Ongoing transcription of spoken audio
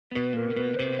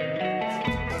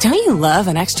Don't you love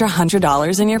an extra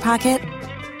 $100 in your pocket?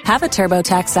 Have a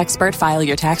TurboTax expert file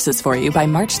your taxes for you by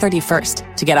March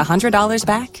 31st to get $100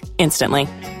 back instantly.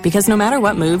 Because no matter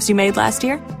what moves you made last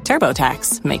year,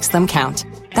 TurboTax makes them count.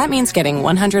 That means getting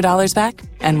 $100 back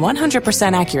and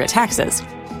 100% accurate taxes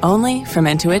only from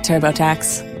Intuit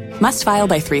TurboTax. Must file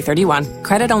by 3/31.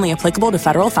 Credit only applicable to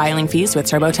federal filing fees with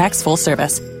TurboTax full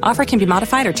service. Offer can be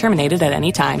modified or terminated at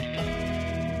any time.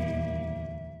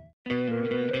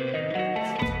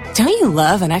 Don't you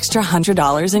love an extra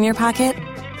 $100 in your pocket?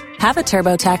 Have a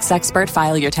TurboTax expert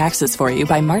file your taxes for you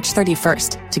by March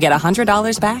 31st to get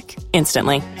 $100 back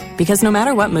instantly. Because no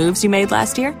matter what moves you made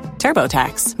last year,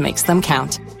 TurboTax makes them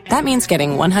count. That means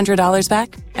getting $100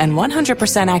 back and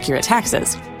 100% accurate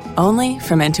taxes only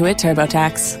from Intuit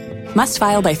TurboTax. Must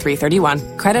file by 3/31.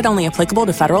 Credit only applicable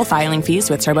to federal filing fees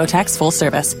with TurboTax full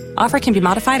service. Offer can be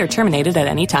modified or terminated at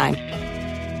any time.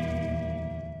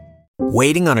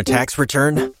 Waiting on a tax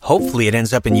return? Hopefully it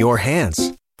ends up in your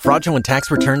hands. Fraudulent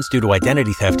tax returns due to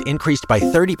identity theft increased by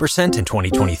 30% in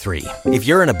 2023. If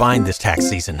you're in a bind this tax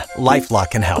season,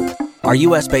 LifeLock can help. Our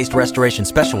U.S.-based restoration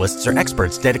specialists are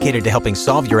experts dedicated to helping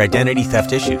solve your identity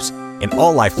theft issues. And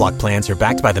all LifeLock plans are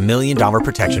backed by the $1 Million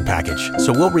Protection Package.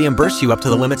 So we'll reimburse you up to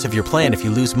the limits of your plan if you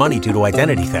lose money due to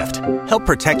identity theft. Help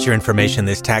protect your information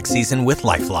this tax season with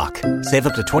LifeLock. Save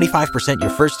up to 25% your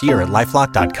first year at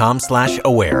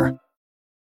LifeLock.com/aware.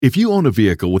 If you own a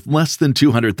vehicle with less than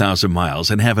 200,000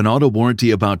 miles and have an auto warranty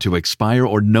about to expire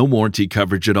or no warranty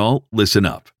coverage at all, listen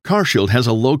up. CarShield has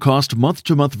a low-cost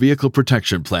month-to-month vehicle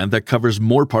protection plan that covers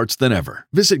more parts than ever.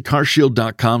 Visit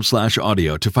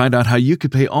carshield.com/audio to find out how you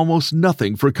could pay almost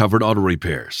nothing for covered auto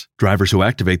repairs. Drivers who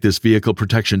activate this vehicle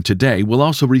protection today will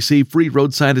also receive free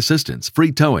roadside assistance,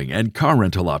 free towing, and car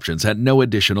rental options at no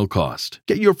additional cost.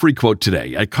 Get your free quote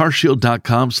today at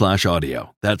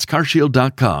carshield.com/audio. That's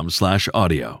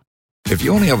carshield.com/audio. If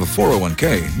you only have a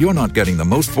 401k, you're not getting the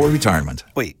most for retirement.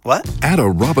 Wait, what? Add a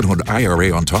Robinhood IRA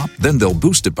on top, then they'll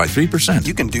boost it by 3%.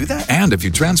 You can do that? And if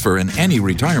you transfer in any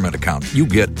retirement account, you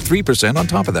get 3% on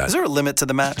top of that. Is there a limit to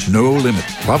the match? No limit.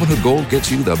 Robinhood Gold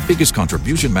gets you the biggest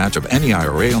contribution match of any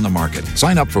IRA on the market.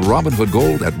 Sign up for Robinhood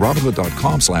Gold at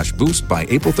Robinhood.com/boost by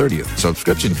April 30th.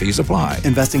 Subscription fees apply.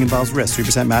 Investing involves risk.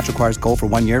 3% match requires gold for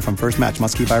 1 year from first match.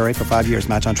 Must keep IRA for 5 years.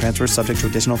 Match on transfers subject to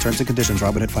additional terms and conditions.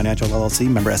 Robinhood Financial LLC,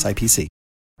 member SIPC.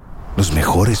 Los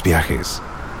mejores viajes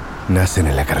nacen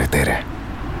en la carretera,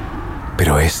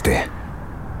 pero este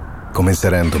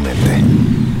comenzará en tu mente.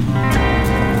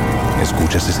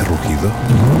 ¿Escuchas ese rugido?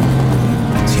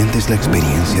 ¿Sientes la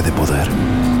experiencia de poder?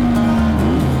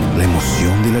 ¿La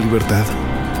emoción de la libertad?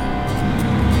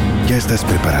 Ya estás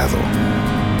preparado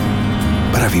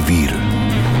para vivir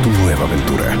tu nueva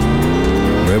aventura.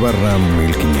 Nueva Ram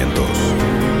 1500.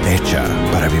 Hecha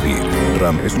para vivir.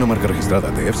 Ram es una marca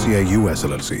registrada de FCA US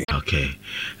LLC. Okay.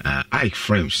 Ike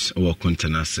Frames or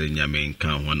Contanasa Yamen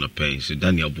can one of pain. So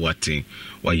Daniel Boating,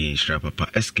 why you in Papa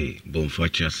SK,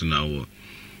 Bonfortunas now.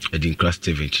 Edin Cross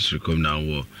Steven Chisrukom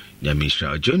now. Yamin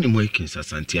Shra. Johnny Wakins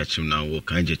as Antiachim now.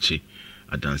 Kanjachi.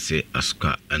 Adanse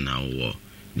Asuka and now.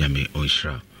 Yamin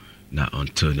Onshra. Now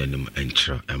until Nenum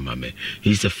Entra and Mame.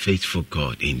 He's a faithful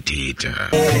God indeed.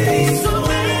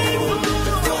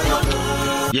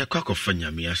 Ya kwa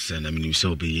kofanya miasa na minimisa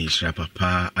obi yinshra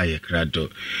papa ayekrado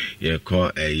ye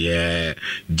ko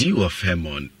Dew of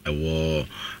Hermon ewo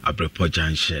Abrepo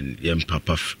Junction ye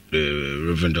papa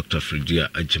Reverend Dr. Fredia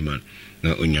Ajiman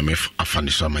na onyame afani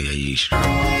so ma ya yinshra.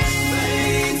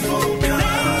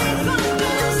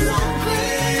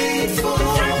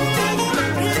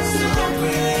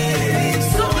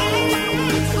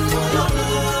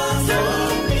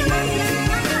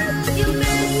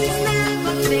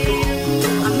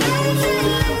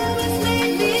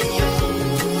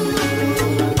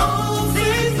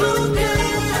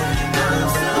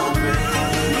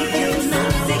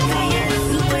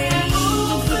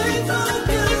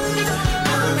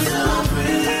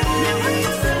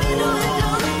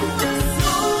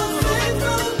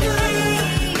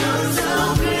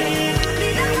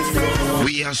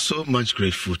 So much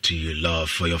grateful to you, Lord,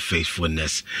 for your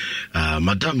faithfulness.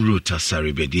 Madam Ruth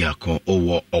Asaribediako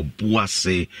Owo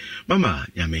Obuase Mama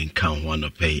Yamin kan one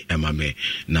pay Emame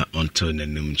na Antone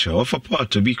Numcho for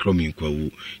part to be croming kwa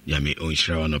Yami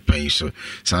Onshra on a pay so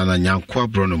Sana Yankwa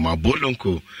Brono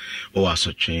Mabolonko o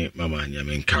Asoche Mama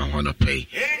Yamin kan one pay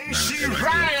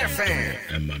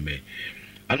Emame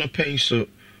Ano pay so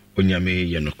Onyame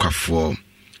Yanokafo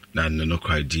na no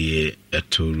kwadi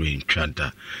etoru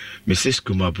intwada Mrs.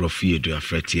 Kuma Brofie do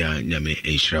afretia nyame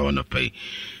enhira wonopai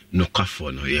no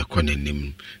kafo no ye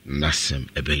konenim nasem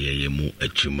ebeye mu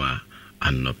adwuma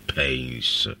anopai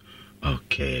so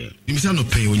Okay. Imisa no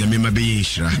pay onyame mabe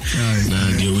yishra.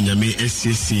 Na de onyame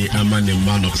SCC ama ne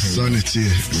ma no pay. Sanity.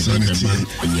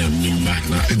 Onyame ma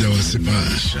na ida was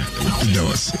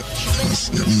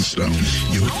yishra.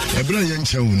 Yo, ebra yan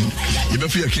chawu no.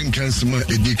 Yebefu yakin kansema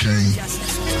edikan.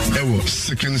 Ewo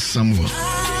 2 Samuel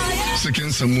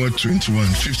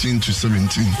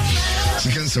 21:15-17.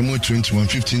 2 Samuel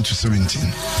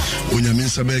 21:15-17. Onyame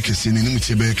nsabe kese ni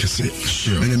mutie be kese.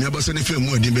 Na me abasa ne fam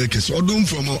adi be kese. Odom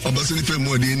from abasa ne fam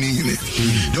adi ni hine.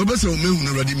 De obasa o mehu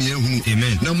na rade me ehunu.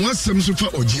 Na mo asem so fa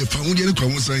ogie fa wo de ne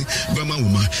kwawo san ba ma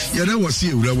woma. Ya da wase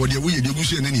ewura wo de wo ye de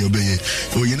gusu ne ne obeye.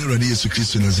 O ye na rade Yesu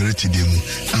Kristo Nazareth de mu.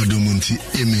 Adomunti.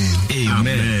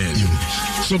 Amen.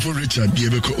 So for Richard be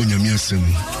be ko onyame asem.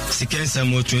 2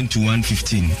 Samuel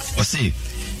 21:15. Say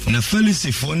na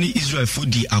Felicifo ni Israelfo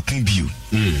di akubio.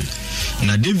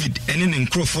 Na David ene ne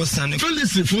nkrofo sane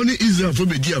Felicifo ni Israelfo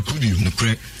be di akubio.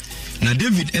 Nokre. Na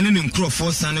David ene ne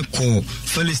nkrofo sane ko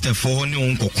Felicifo ni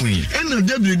onkokun. Ena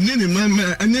David ne ne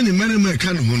mama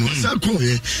ka no no. Sa ko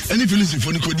ye ene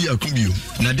Felicifo ni ko di akubio.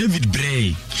 Na David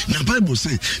brei. Na Bible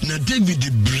say na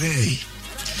David brei.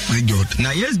 My God.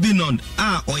 Na yes be none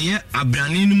oye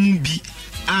abrane no mu bi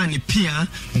ani pia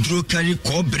duro kari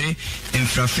kobre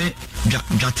enfrafe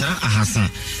gatara ahasa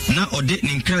na ode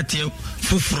ne nkrate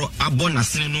foforo abona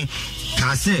sene no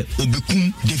ka se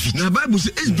obekum David. Na Bible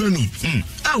say Esbeno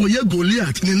oye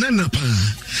Goliath ne nana pa.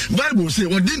 Bible say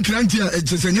ode nkrante a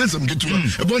etsenyasam ketua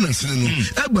ebona sene no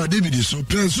eba David so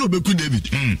penso obeku David.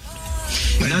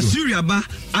 Na Syria ba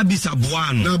Abisa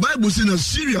boano. Na Bible say na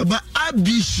Syria ba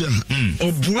Abisha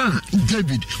obwa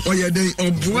David oyeden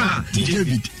obwa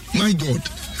David. My God.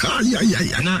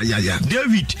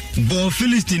 David bo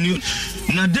Philistine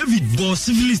na David bo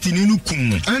Philistine no kum.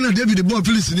 Na David bo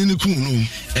Philistine no kum no.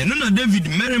 Eno na David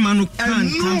merima no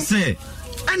kan say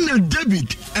na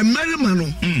David merima no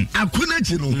akona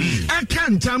chi no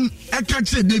akantam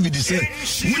akache David say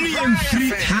woni yam free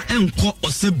ha enko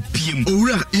osebiem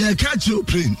owura ye ka chi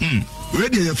open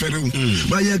ready ye fere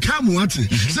but ye ka mo ate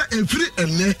say efiri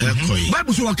enne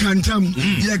Bible so akantam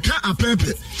ye ka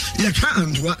apepe ye ka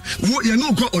andwa wo ye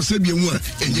no ko osebiem a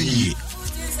enye yie.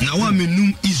 Na wa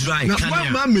menum Israel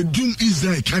kania. Na wa medum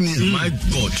Israel kania. My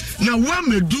God. Na wa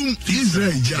medum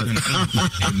Israel ja.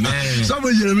 Amen. So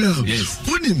we Jeremiah. Yes.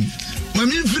 Unim.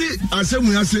 Mami free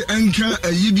asemu ya se enka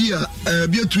ayibi a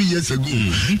 2 years ago.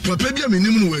 Papa bia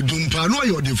menim no wadum pa no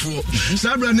ayo defo.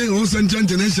 Sabra ne on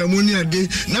sentence na shamoni ade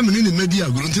na me ne media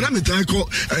agro. Ntina metan ko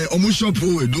omo shop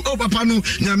wedu. O papa no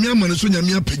nyame amane so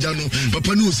nyame apagya no.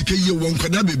 Papa no osike ye won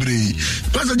kwada bebre.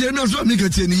 Pastor Jeremiah so make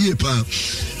tie ne ye pa.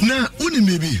 Na unim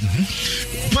baby.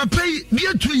 Papa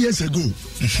bia 2 years ago.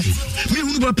 Me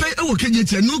hu papa e wo kenye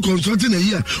tie no consult na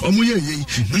ye omo ye ye.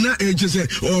 Na je se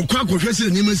o kwa kwhwese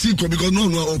ni masi ko because no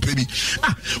opebi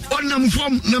onam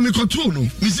form na me koto no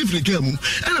me sifrika mu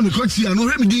na me koti ano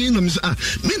hwe me din na me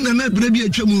me na bra bi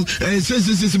atwa mu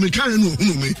se me kan no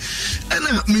hu me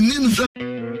na me nin.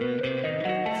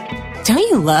 Don't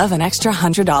you love an extra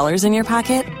 $100 in your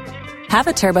pocket? Have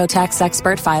a TurboTax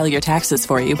expert file your taxes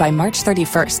for you by March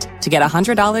 31st to get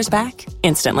 $100 back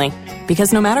instantly.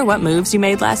 Because no matter what moves you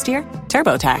made last year,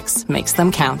 TurboTax makes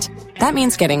them count. That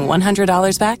means getting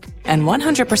 $100 back and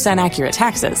 100% accurate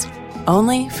taxes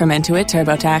only from Intuit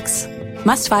TurboTax.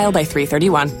 Must file by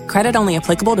 3/31. Credit only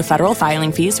applicable to federal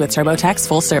filing fees with TurboTax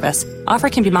full service. Offer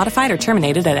can be modified or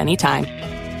terminated at any time.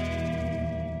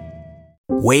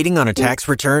 Waiting on a tax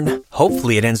return?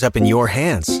 Hopefully it ends up in your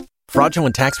hands.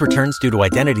 Fraudulent tax returns due to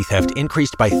identity theft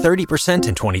increased by 30%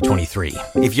 in 2023.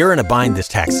 If you're in a bind this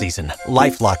tax season,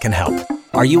 LifeLock can help.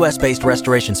 Our U.S.-based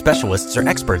restoration specialists are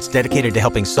experts dedicated to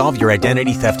helping solve your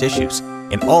identity theft issues.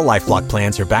 And all LifeLock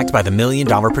plans are backed by the $1 Million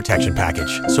Protection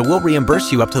Package. So we'll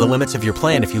reimburse you up to the limits of your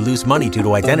plan if you lose money due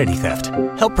to identity theft.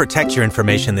 Help protect your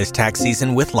information this tax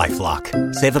season with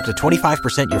LifeLock. Save up to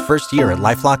 25% your first year at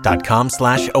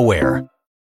LifeLock.com/aware.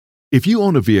 If you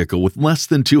own a vehicle with less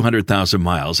than 200,000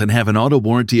 miles and have an auto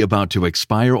warranty about to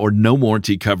expire or no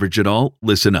warranty coverage at all,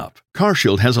 listen up.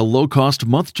 CarShield has a low-cost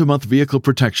month-to-month vehicle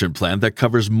protection plan that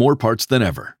covers more parts than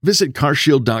ever. Visit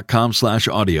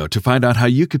carshield.com/audio to find out how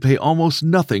you could pay almost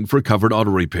nothing for covered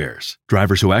auto repairs.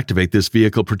 Drivers who activate this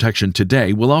vehicle protection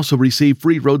today will also receive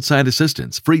free roadside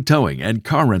assistance, free towing, and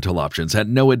car rental options at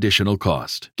no additional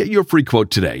cost. Get your free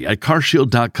quote today at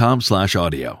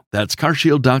carshield.com/audio. That's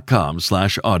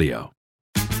carshield.com/audio.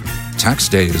 Tax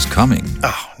day is coming.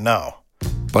 Oh, no.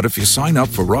 But if you sign up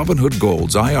for Robinhood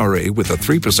Gold's IRA with a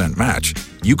 3% match,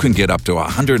 you can get up to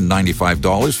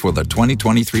 $195 for the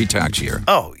 2023 tax year.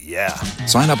 Oh, yeah.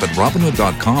 Sign up at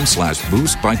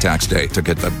Robinhood.com/boost by tax day to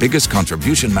get the biggest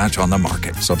contribution match on the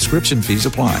market. Subscription fees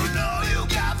apply.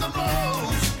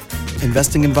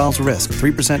 Investing involves risk.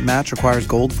 3% match requires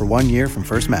gold for 1 year from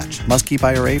first match. Must keep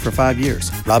IRA for 5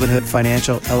 years. Robinhood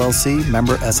Financial, LLC,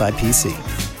 member SIPC.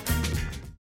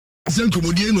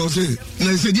 Comedian or say, and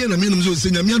I said, yeah, I mean, so say,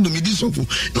 Yamian, me disofo.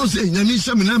 No say,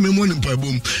 Yamisha, and I'm one in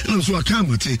Pabum, and I'm so a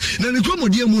camati. Then the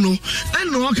comedian mono,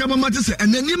 and no Kamamata say,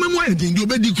 and then you may wedding, you'll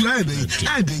be declaring,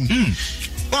 adding.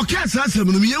 Okay, that's a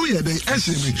million day,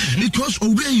 because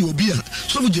obey your beer.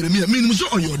 So, Jeremy, minimum so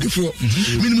on your default.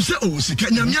 Minimum say, oh, see,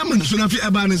 can Yaman, so I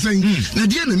about saying,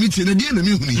 Nadiana meeting, Nadiana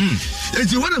Muni.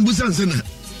 It's one of Busan Sena.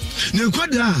 No,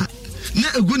 quad. Na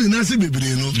eguni na se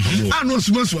bebre no ano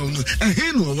suma so no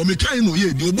ehe no wo mekai no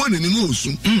ye di obone ni no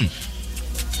osu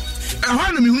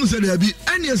ehwa na me hunu se da bi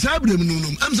ene sabrem no no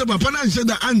am se papa na nse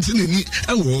da anti ni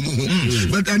e wo mo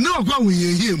but ene okwa wo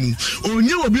ye mu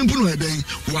onye obi mpu no edan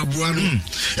wo aboa no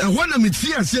ehwa na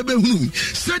meti ase be hunu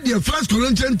se the 1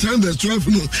 Corinthians 10:12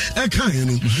 no e kan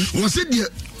no wo se the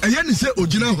eye ni se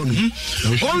ogina ho no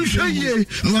onhwe ye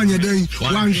no anye dan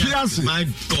wanhwe ase. My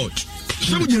God.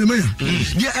 So Jeremiah,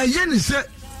 the ayeni say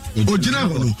Ojina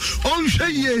hono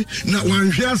onhwe ye na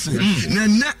wanhwe ase na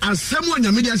na asem onya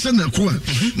media se na ko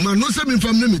ma no se me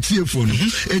fam na metie fo no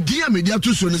edi a media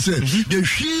to so no say the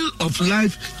shield of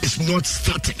life is not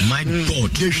static. My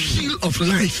God, the shield of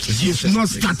life is not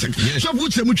static. So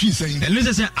what say mutwi saying and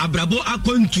let's say abrabo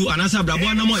akontu anasa abrabo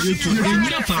anamo yetu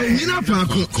enyina fa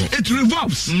ko it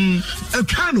revolves a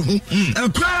can a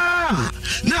kwa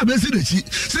na be se de chi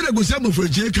se de go se mo for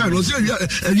je kan no se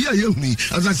ria ye huni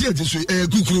as I say it so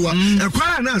kukuru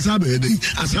ekwara na asabe dey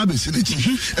asabe sinechi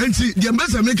enti the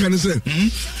ambassador make an say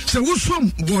wo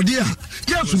swom body a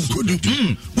yasum kodu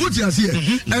what you say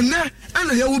enne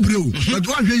ana ya wo brew but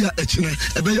one hwe ya ekine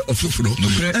ebe ya ofufuro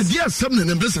e dia sam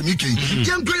na ambassador make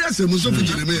yanko ya sem so for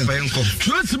Jeremiah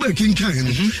trust me king kan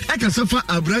e ka safa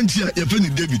abranti a ye fani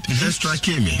David extra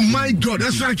came my God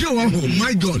extra came oh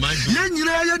my God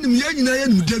yanyina ya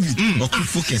nim David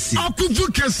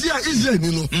okufu kesi a Israel ni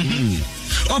no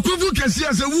okufu kesi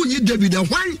a who you David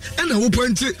why and I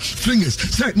point fingers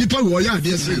say nipa wo ya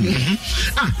dey say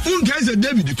un guys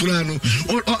David kura no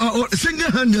or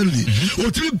single handedly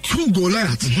or three two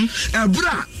Goliath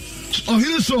ebra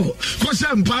ohine so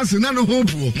kwose mpass na no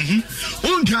hope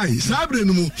unkai sabre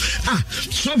no mu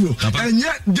sobo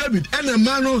enye David ene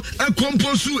mano e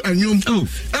compose anyom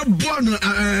e born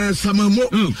samamo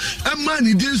e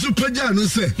mani din so pagya no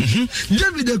say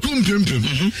David e kumpempem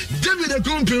David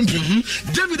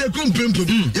e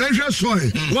kumpempem ya hwe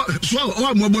so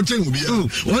wa moboten obi a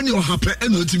woni o hape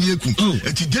ene otimi ekum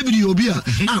eti David e obi a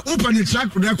open the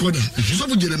track record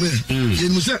sobo Jeremiah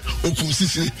yenu say okum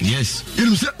sisi yes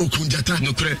yenu say kunjata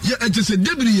ya ejese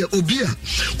David ye obia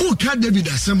o ka David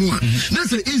asemo a na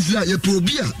say Israel ye pro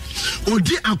obia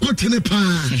odi akotene pa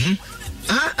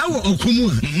awo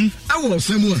okumu awo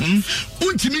osemo a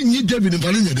untimi nyi David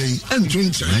mfane den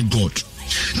entuncha. My God,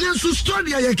 na so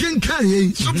story ya kenkan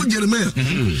ye so for Jeremiah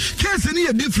case ni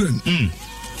ye different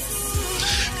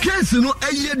case no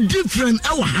ye different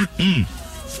awa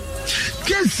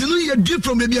case no ye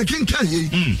different maybe ya kenkan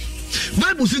ye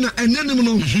Bible say na enenim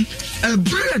no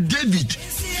brother David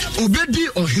obedi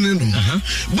ohene no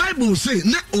Bible say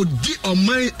na odi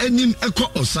oman anim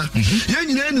ekọ osa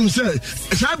yanyina anim say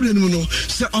sabre nim no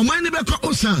say oman ne bekọ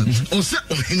osa o say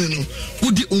ohene no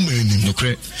odi oman anim no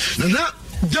kre na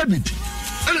David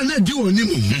ana na di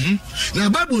onim na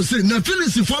Bible say na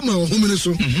Philistine former ohomene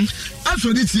so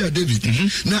asodi tia David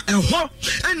na eho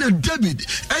na David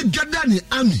e gada ni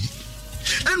army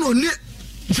and oni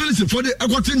Philistine for the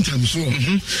aquatin time so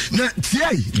na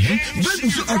tiai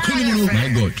Bible so akono no. My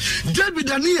God, David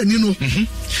ani ni no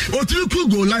otriku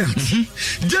Goliath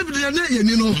David ani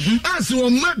ni no as o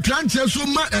ma planche so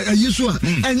ma ayiso a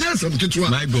enya sam ketwa.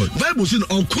 My God, Bible so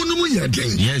akono mu ye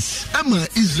den yes ama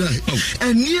Israel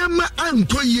eniema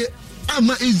ankoye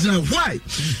ama Israel why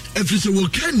if you will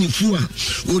can fu a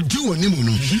odi onim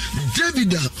no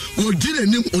David odi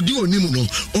anim odi onim no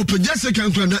opeja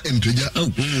second plan na empeja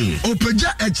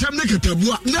opeja echam ne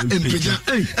katabua na empeja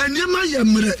eniema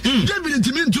yemre David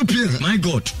timi ntopia. My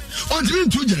God, on timi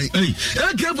ntujai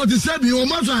AK-47 o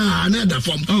ma fa na da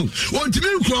form on timi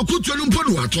nkro akutu no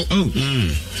mpodo wato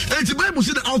enti Bible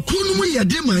say akunu mu ye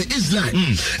de man Israel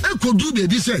ekodu be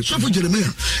bi say so for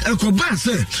Jeremiah ekoba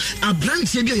say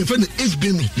abrantie bi ye fa is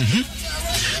been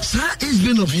sir is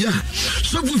been of ya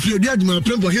so for Fred Adma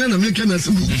Pembo here na make na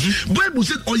Bible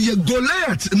said oh ye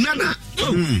Goliath nana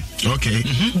okay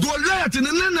Goliath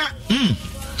nana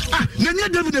nanya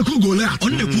David e ku Goliath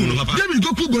on the ku no papa David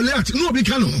go ku Goliath no be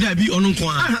kanu there be on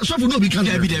nko so for no be kanu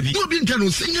David no be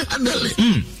kanu sing handle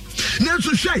na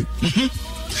so shy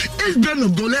is been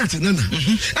of Goliath nana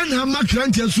and ha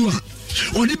makrantia so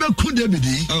ɔde bɛku David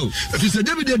yi ɛfiri sɛ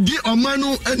David di ɔman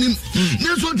no anim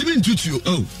na nso ɔntumi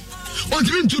ntutuo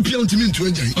ɔntumi ntu pia ɔntumi ntu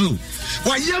agyan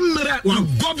wayɛ mmerɛ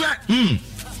wagɔbɛ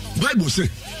Bible sɛ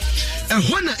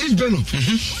ɛhɔ na Isbenob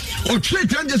ɔtwerɛ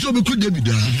kranje sɛ ɔbɛku David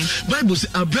Bible sɛ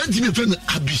aberante bi fɛ no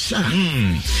Abishai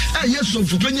ɛyɛ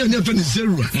sɔfo panyin ne fɛ no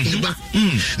Zeruah ne ba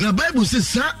na Bible sɛ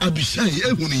saa Abishai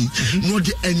ehuni na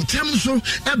ɔde ntɛm so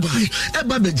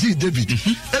ɛba bɛgye David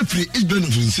ɛfiri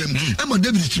Isbenob nsɛm ɛma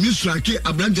David tumi strake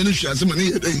aberante no hwiase ma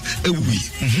ne yɛ dɛn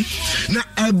ɛwuyi na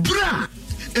ɛbra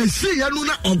ɛsi yɛ no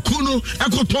na ɔko no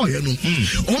ɛkɔtɔɔyɛ no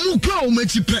ɔmo kɔ ɔmo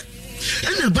akyi pɛ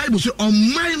ɛna Bible say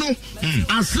ɔman no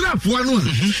asrafoɔ no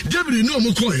David ne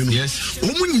ɔmo kɔɛ no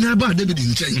ɔmo nyinaa ba David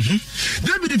nkyɛn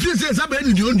David fi sɛ ɛsa bɛɛ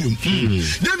ne deɛ ɔndiom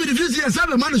David fi sɛ ɛsa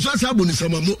bɛɛ ma ne so asa abɔ ne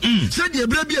samamo sɛdeɛ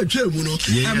berɛ bi atwa mu no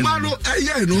ɛma no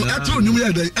ɛyɛ no ɛto nnwom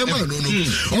yɛ dɛn ɛma no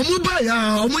ɔmo ba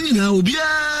yɛ ɔmo nyinaa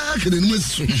obiara kɛne nom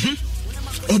asi so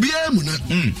obiara mu na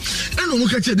ɛna ɔmo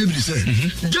ka kyerɛ David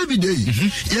sɛ David yi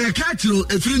yɛka kyerɛ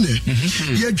ɛfiri nɛ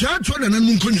yɛdwa atɔ na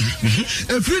nanom nkɔnya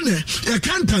ɛfiri nɛ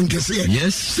yɛka ntankɛseɛ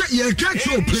sɛ yɛka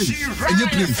kyerɛ ɔplay ɛnyɛ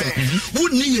play fa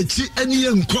wonni yɛkyi ɛne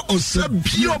yɛ nkɔ ɔsa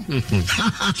biom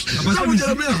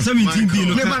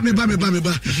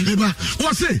meba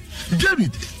wɔ se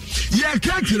David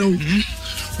yɛka kyerɛ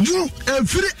wo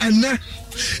ɛfiri ɛnɛ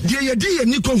deɛ yɛdi yɛ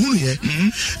nikɔ hunu yɛ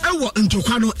ɛwɔ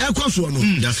ntɔkwa no ɛkɔ soɔ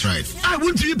no that's right a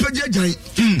wontumi pɛgye agyan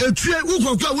etue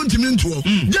wokɔkɔ a wontumi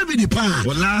ntoɔ David paa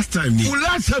last time ni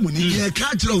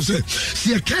yɛka kyerɛ wo sɛ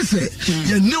yɛka sɛ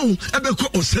yɛne wo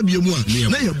ɛbɛkɔ ɔsabie mu a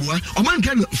na yɛboa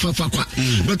ɔmanka no fafa kwa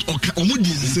but ɔmo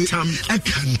di nse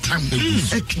ɛka ntam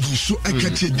ɛgu so ɛka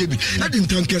kyerɛ David ɛde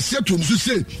ntankɛseɛ tom so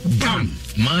sɛ bam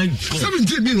my God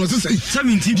 17 bi no ɔse sɛ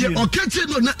 17 deɛ ɔka kyerɛ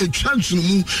no na ɛtwa nsono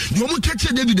mu deɛ ɔmo ka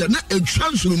kyerɛ David na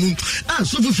ɛtwa nsono mu a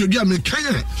sɔfo firi a mekan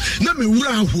a na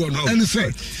mewura ahoɔ no ɛne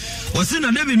sɛ ɔse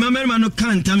na David mmarima no ka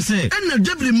ntam sɛ ɛna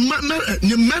David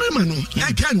ne mmarima no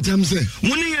ɛka ntam sɛ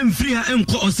wo ne yɛ mfiri ha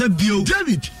ɛnkɔ ɔsa bio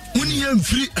David wo ne yɛ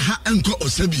mfiri ha ɛnkɔ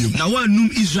ɔsa bio na woannum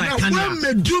Israel kanea na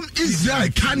woammɛdum Israel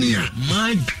kanea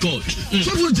my God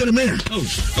sɔfo Jeremia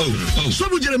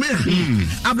sɔfo Jeremia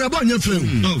abrabɔ nyɛ fɛ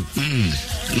wo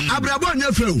abrabɔ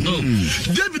nyɛ fɛ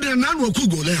wo David na nanu ɔku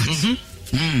Goliath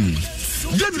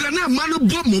David na manu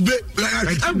bɔ mobe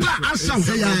ɛba asa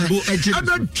hɛya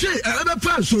ɛbɛ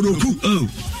pa soroku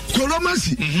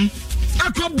kolomasi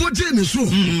ɛkɔ bɔte ne so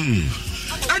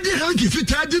ɛde hanki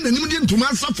fitaa de n'anim de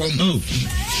ntoma asa fam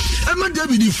ɛma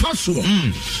David fa soɔ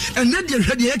ɛnɛ deɛ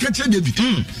hwɛ deɛ yɛka kyerɛ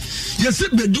David yɛsɛ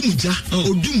bɛdum gya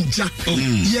odum gya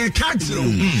yɛka kyerɛ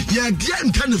wo yɛdeɛ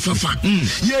nka ne fafa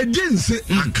yɛde nse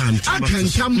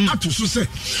akantam ato so sɛ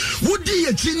wodi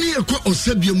yɛkyi ne yɛkɔ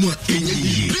ɔsabie mu a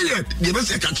ɛnyɛ period deɛ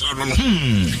bɛsɛ ɛka kyerɛ no no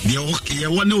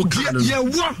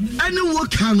yɛwɔ ɛne wo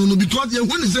ka no no because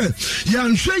yɛhu ne sɛ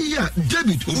yɛanhwɛ yi a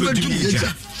David wobɛdum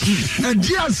yɛgya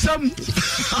ɛdi asɛm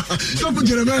sɔfo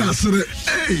Jeremia asere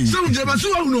sɔfo Jeremia sɛ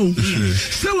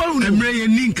wahu no ɛmmerɛ yɛ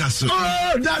ni nka so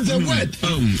oh that's the word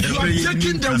you are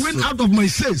taking the wind out of my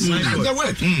sails that's the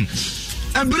word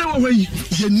ɛmmerɛ wɔ hɔ yi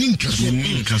yɛ ni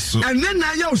nka so ɛnɛ na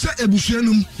ayɛ wo sɛ abusua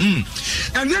no mu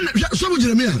ɛnɛ na sɔfo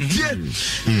Jeremia tie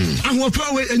ahoɔfɛ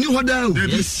wɔ ani hɔ daa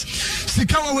o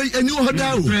sika wɔ wɔ ani hɔ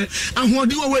daa o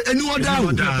ahoɔden wɔ wɔ ani hɔ daa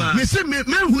o mese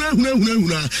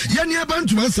mehuna yɛne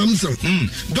ɛbantoma samsam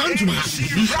bantoma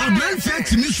aberanteɛ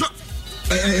tumi so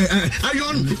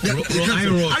iron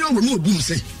no obum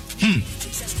sɛ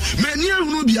mani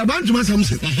ahunu bi abantoma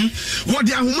samsam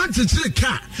wɔde ahoma kyekyere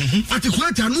kaa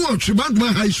atekwata no ɔtwe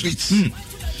bantoma high street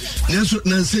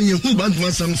nanso yɛhu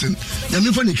bantoma samson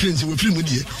nyame fa ne krensi wɔfiri mu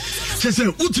deɛ kyɛ sɛ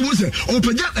wotimu sɛ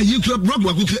ɔpagya ayi kura brɔk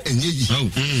wako kra ɛnyɛ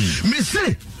yi me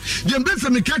se deɛ mbɛsɛ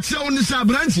meka kyerɛ wo ne sɛ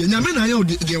aberanteɛ nyame na ayɛ wo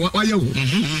deɛ wayɛ wo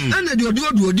ɛna deɛ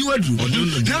ɔde waduru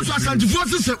nanso asantefoɔ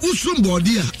se sɛ wosom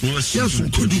bɔɔde a yɛsom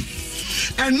kɔdu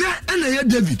ɛnɛ ɛna yɛ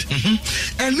David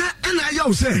ɛnɛ ɛna ayɛ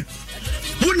wo sɛ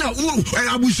wona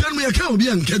abusua no yɛka obi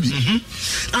anka bi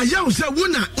ayɛ wo sɛ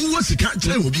wona wowɔ sika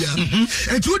kyerɛ obi a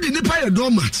ɛti wode nipa yɛ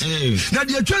dormat na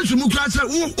deɛ atwa nso mu koraa sɛ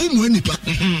wommua nipa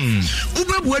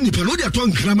wobɛboa nipa no wode atɔ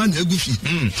nkrama na agu fi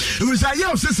ɛfiri sɛ ayɛ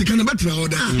wo sɛ sika no bɛtena hɔ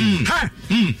daa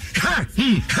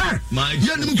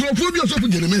yɛnim nkurɔfoɔ bi ɔsɔfo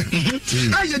Jeremia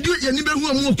yɛde yɛni bɛhu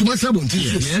a mu wɔ kuma sɛ abɔnten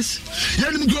so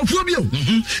yɛnim nkurɔfoɔ bi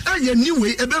yɛni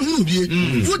wei ɛbɛhunu bie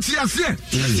wote aseɛ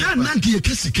yɛnanke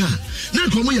yɛka sika na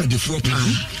nka ɔmo yɛ adefoɔ paa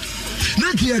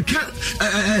na kiyaka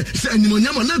se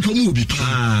animonyam na ko mu obi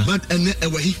pa but ene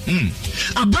ewahi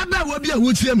ababa wa bi a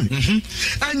wotie me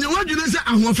anya wadwene se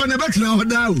ahofa na betena ho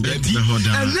da o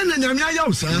ene na nyame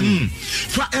ayaw sa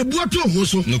fa ebo to ho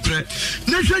so nokre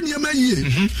na hwa niam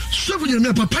yie sofu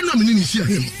nyame papa na me ni si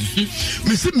ahem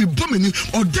me se me bomani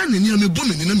oda na niam me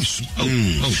bomani na me su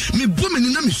me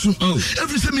bomani na me su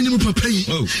every say me ni papa yi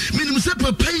me ni se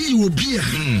papa yi obi a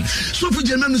sofu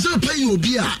nyame me se papa yi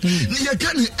obi a ni ya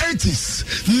kan 80s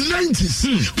 90s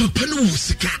papa no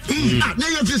wusika na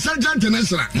ya fi sergeant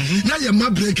international na ya ma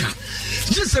breaker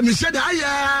just me said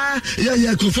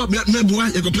ya confirm me boy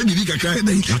ya ko pedi kakra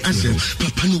dey ase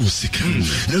papa no wusika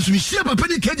na so me share papa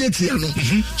ni kejeti ya no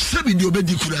sabi di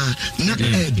obedi kura na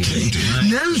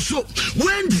nanso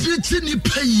when diti ni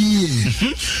payi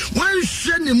when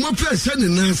hwe ni mo pese ni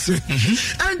nase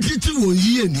entity won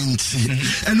yie ni nti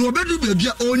and obedu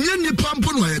bebia onye ni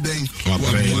pampo no ayeden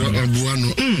abuwa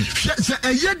no se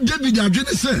eye David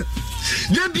adwene se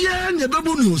Debia ne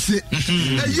babu no se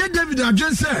eye David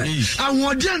adwene se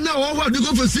awode na wo de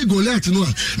go for see Goliath no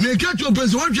me ka to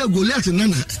pese wo hwe Goliath na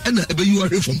na ebe you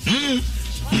are from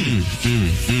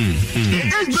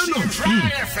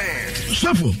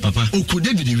Suffer, Papa. Oku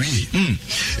David we.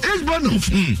 It's born of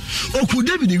Oku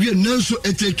David we nanso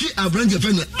eteki Abraham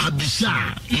fen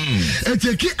Abisha.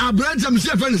 Eteki Abraham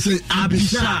himself fen say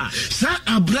Abisha. Sa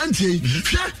Abraham hwe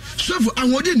suffer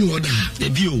anwode ni woda.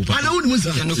 Ebi o. Ana woni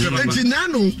musa. Enti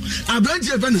nano Abraham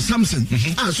fen Samson.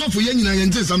 Ah suffer ye nyina ye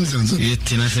nte Samson.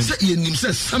 Say ye nim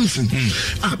say Samson.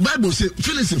 Ah Bible say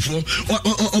Philistine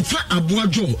or fa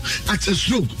aboajo at a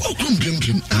stroke. O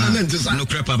kumpim ana ntesa. No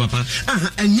crepa papa.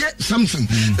 And yet something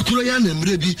kuroya na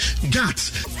mrebi gat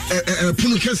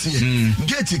puno kesiye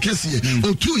gate kesiye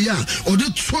o tu ya o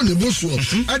de tro ne boso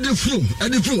ade fro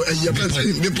eye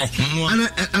pese bipo ana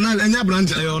anya brand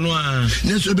ayo no a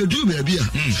na so bedu be bia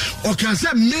o ka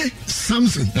say me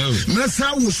something me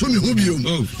sa wo so me ho bio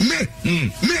me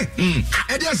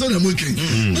ade asa na mo ken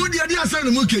wo de ade asa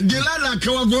na mo ken de la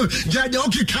ka wa go jaja o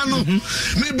ki kano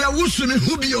me be wo so me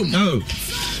ho bio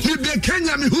me be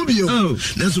Kenya me ho bio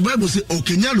na so Bible say o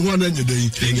Kenya no na nya dai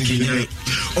Kenya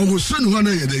o go so no na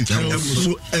nya dai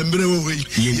so embre wo we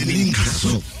ye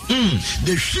nkaso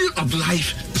the shield of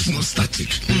life is not static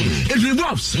it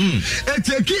revolves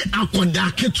eteki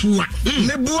akoda ketua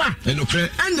ne boa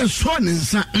and the sun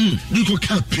nsa you go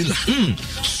cap pillar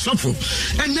suffer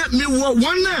and let me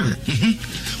one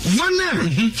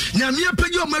nyame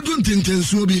apagi o madu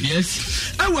ntentenso bi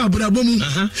yes awa abrabo mu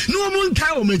no mo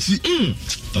nkai o machi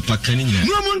papa kaninya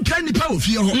no mo nkai ni pa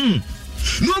ofie ho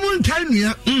no mo nkai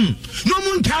nua no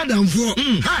mo nkai damfo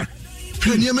ha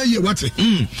hwaniema ye wate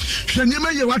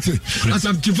hwaniema ye wate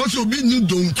asaftifo so bi ni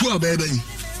donku abadan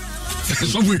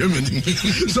so for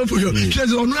him so for you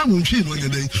she's on ram twi no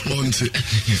nyedai onte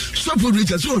so for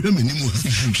Richard so him ni mu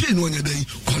twi no nyedai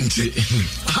onte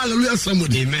hallelujah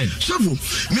somebody amen so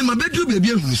for me ma bedu baby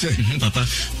ehunu se papa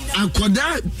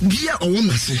akoda bia owo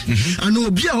mase ana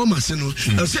obi a owo mase no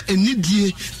se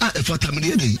enidie a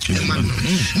efatamre dey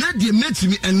na de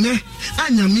metimi enne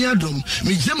anyame adom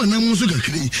me jema na mo so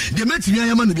kakre de metimi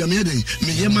ayama no bia me dey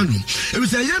me yema no e be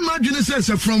say yema dwene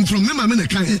say from me ma me ne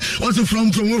kan also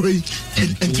from we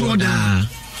and to order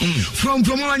from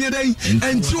one day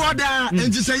and to order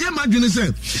and to say yema dwene say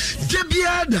de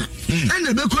biada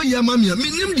ene be ko yema me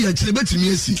nim de akire betimi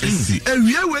asi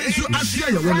awia we so asia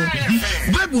ye wo no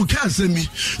Bible ka say me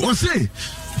o say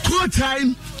poor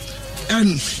time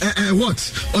and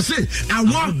what or say I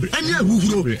want any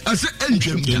who I say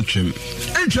entrim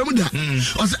da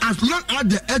or say as long as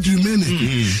the earth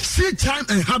remaining seed time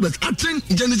and harvest I think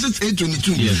Genesis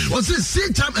 8:22 or say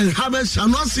seed time and harvest shall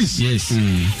not cease yes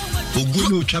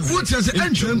what says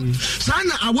entrim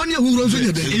sana I want you who rose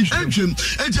in the entrim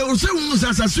and you say who is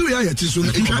as you are yet so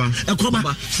e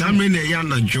koba samre na ya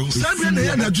na jo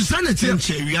sanity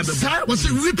was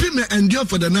reaping may endure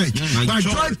for the night but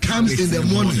joy comes in the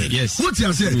morning yes what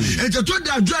you say and you told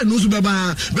that joy no so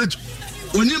baba but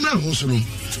when you na ho so no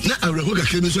na awreho ka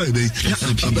kemi so ebe ya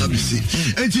ababisi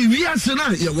and we are say na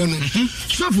ye wono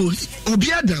so for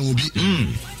obi adan obi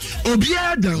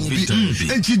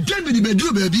and David be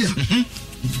do baby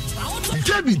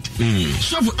David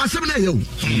so for asem na yo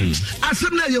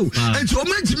and o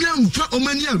mantimi amfa o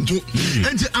mani anto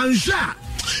and ansha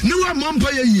no one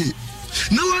mompa ye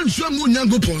no one so mu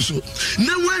nyango ponso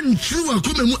no one true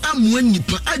akoma mu amwa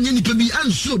nipa anya nipa bi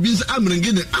anso bi nsa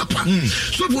amrenge ne apa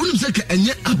so for unim say ka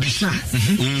enye Abisha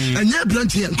enye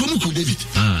brand here nkomu ku David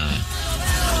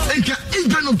enka is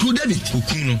brand of ku David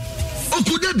okuno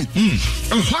Kwaku David.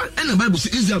 And the Bible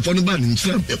says Israel for the band in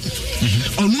Islam.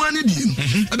 On one Indian,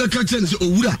 other catchers,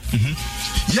 Owura.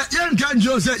 Yan can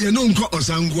just say, you know,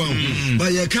 Osangwa,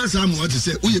 but you can't say what to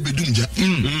say, we be doing that.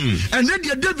 And then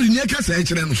your David in your casa, a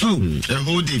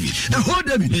whole David.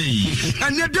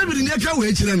 And your David in your car,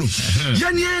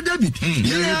 Yan David.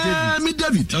 Yeah, me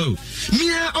David.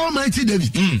 Me Almighty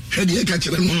David. Had you catch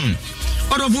them?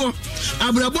 Odofo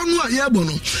abrabonu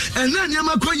ayebono ena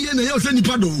nyama koye na ye osani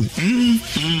pado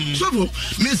so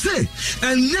me say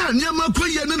ena nyama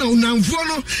koye na unamfo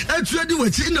no atuade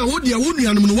wachi na wode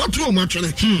awunuanom no wato o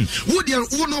matwene wode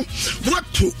wo no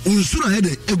wato unsura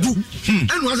hede egu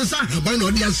enu asesa haban na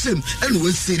ode asem enu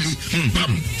waseli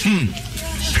bam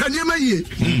kanyama ye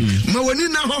ma woni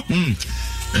na ho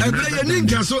Ebre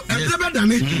ninka so ebre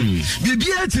dane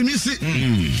bibia timisi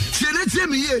tiene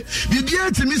tiemiye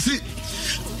bibia timisi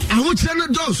awo chene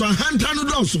doso ahanta no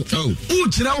doso u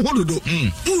chira hododo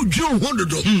u dwo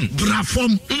hododo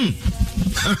brafom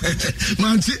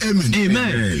manti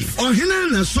amen ohina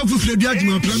na sofu fredi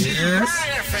aduma plan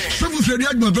sofu fredi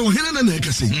aduma plan ohina na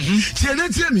ekase tiene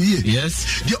tiemiye yes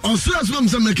the osuas mom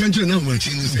some mekanche na ho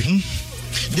chi ni say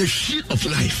the sheet of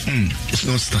life is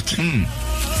not starting.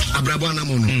 Abrabana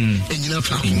mono enyina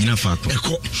fa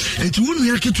eko enti wonu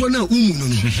ya ketwa na umu no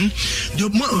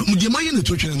de maye ne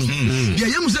totwene no de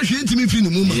yam se hwe ntimi fi no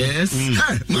mu yes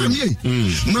ha mamiye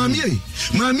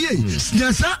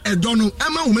nyasa edo no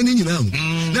ema wo mani nyina ho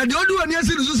na de odu ani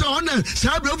ase so ona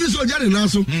sa bra office oja ne na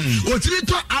so otimi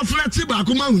to aflati ba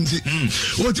akoma hunti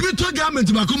otimi to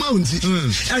government ba akoma hunti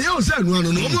eye o se anu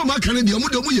ano no mo ma kan de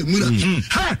mo ye mura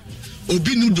ha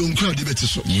obi nu don crowd de beti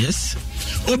so yes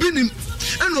obi nim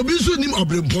and obi so nim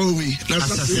obrempon we na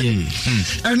sase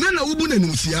and na wo bu na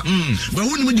nimsia ba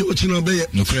wo nim de ochina obeye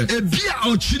e bia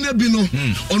ochina bi no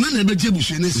ono na be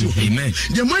jebusu ne si amen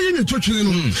de maye ne totwene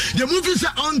no de mo fi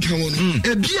sa on kan no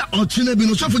e bia ochina bi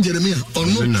no so for Jeremia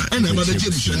ono na ba be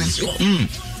jebusu ne si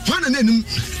Fana nenum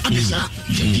abisa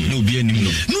no obi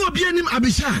anim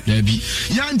abisa dabi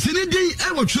yantini din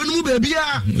e wo twenu mu ba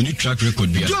bia oni track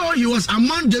record bia so he was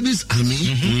among David's army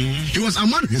he was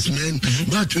among his men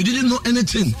but we didn't know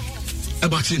anything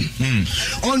about him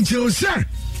until sir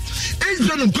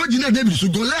Israel of God in David so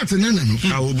Goliath na no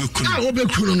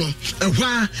obekuru no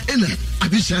ehwa ena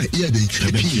abisa ye dey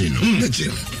epi no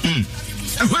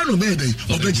ehwa no be dey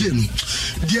obeje no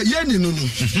de yeni no de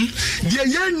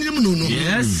yenim no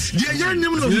yes de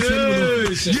yenim no de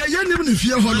yenim no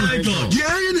fie ho no de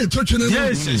yeni totwene no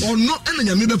ono ena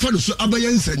nyame be fa do so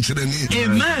abaye nsankyere ni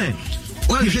amen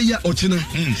one hwe ya ochina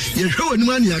ye hwe woni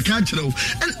ma ne aka kire wo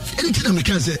enti na me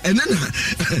kan say enena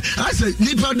ase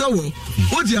nipa dowo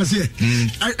oti ase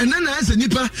enena ase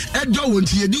nipa edowo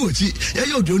nti ye di ochi ye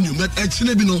ye odonu ma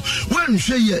echine bi no one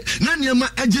hwe ye na ne ma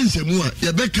aginsemu a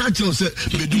ye be ka kire say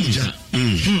bedumuja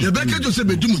ye be ka kire say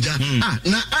bedumuja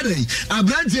na adan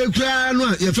abrante kura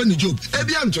no ye fa ni Job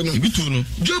ebi anto no bitu no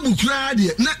Job kura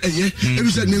de na eye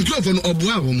ebi say ne nkrofo no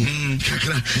oboa ho mu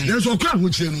kakra na so kura ho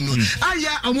kire no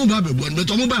aya amu ba bebu but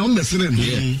omo ba hom mesere no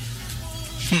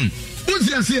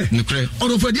Uzi ase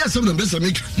ono fodi asem na besa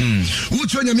make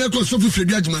wutu anyame akọ so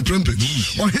fufredi agema prempe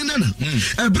ohena na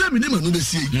ebra me ne ma no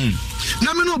besie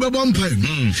na me no bebo mpan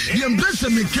ye mbesa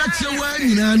me kache wa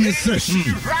nyina ne se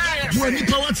bua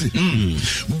nipa wate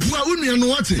bua unua no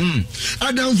wate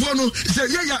adamfo no se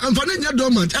ye ya amfane nya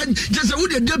dormant je se wo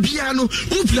de bia no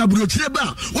ufla brochire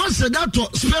ba won se that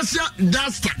special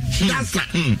duster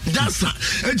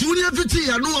enti woni afiti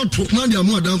ya no oto na dia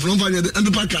mo adamfo mfa ye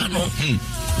de paka no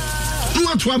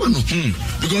no to amano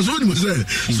because when you say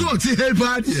so ti help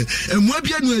bad here and mo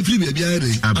bia no afiri bia bia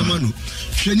amano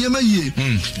hweniema yie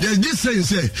there's this saying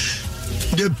say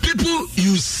the people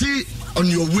you see on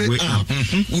your way up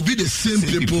will be the same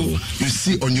people you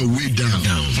see on your way down.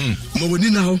 Mo woni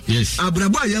na ho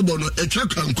abrabo ayebo no etwa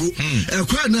kanko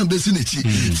ekwa na besi na chi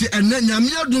ti enne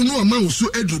nyame ado no ma wo so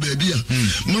edu ba bia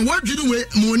ma wadwiri we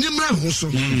mo ni mra ho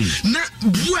so na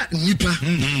bua nipa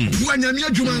bua nyame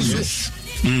adwuma nso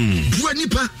bua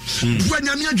nipa bua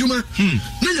nyame adwuma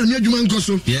na nyame adwuma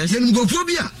nkoso yenim gofo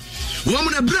bia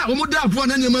woman na bra woman da po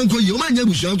na nyama nko yi o ma nya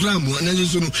busu akra mo na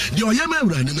so no de oyama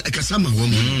awura ne ekasa ma wo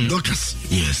mo doctors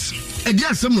yes e dia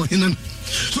asem no hinan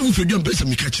so we fedon pesa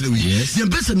mi ka kire we ye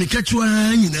pesa mi ka chiwa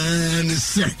nyina ne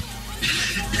se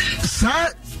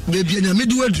sa bebi nya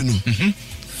medu adu no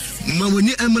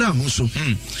mamoni emra ho so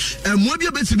emo bia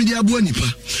betimi dia abo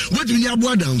nipa betimi dia abo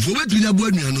adamfo betimi dia abo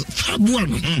anuano abo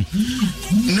no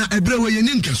na ebre we ye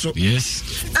ninka so yes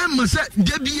emma se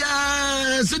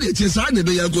debia se de tiesa na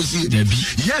be ya gosi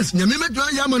yes nyame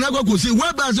metwa ya ma na gosi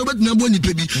wa ba so betimi abo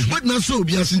nipa bi betimi so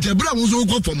obi asinte bra ho so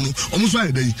ko fom no omo so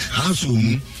ayedai aso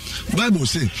mu Bible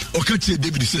say okache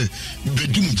David say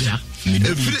bedumja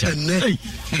every ene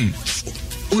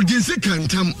odinse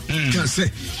kantam ka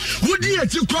say wodi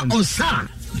ati kwa osa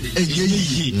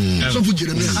so for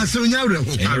Jeremiah asanya reho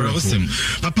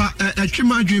papa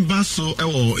atwema adwen ba so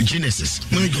Genesis.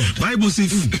 My God, Bible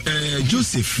says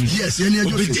Joseph, yes,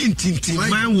 Joseph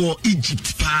man war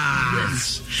Egypt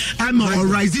pass. I'm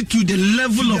rise it to the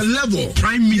level of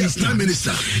prime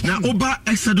minister. Now over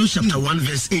Exodus chapter 1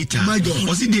 verse 8. My God,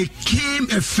 was it they came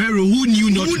a Pharaoh who knew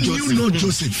not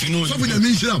Joseph. You know, so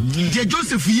the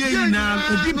Joseph here na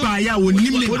obi ba ya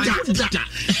wonim ne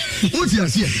what you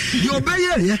say you obey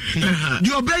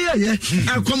you obey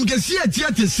come ke see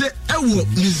ati say ewo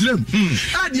Israel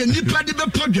ade nipa de be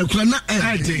podwe kwa na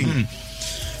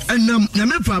and na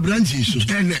me fa branches so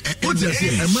what you say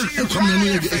ema come na no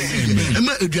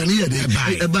ema aduane ye de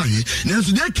eba ye na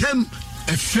so they came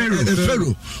a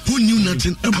Pharaoh who knew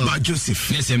nothing about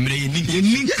Joseph. Yes, baby, I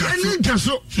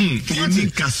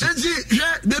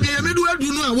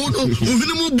do know. I want to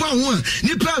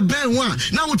nipa ben one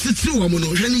now it's 2 woman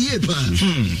or any year.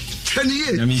 10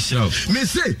 years. Me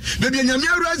say, baby,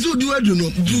 Yamia Razu do no,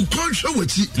 do control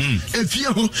with it. If you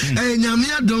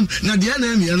Yamia dom,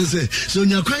 Nadiana, and say, so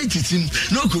you're quite it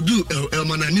no could do a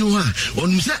man I knew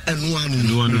on set and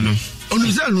one. On the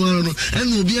side,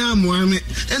 and will be a Mohammed,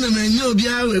 and a man you'll be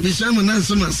out with some and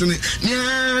some assassin.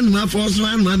 Yeah, my first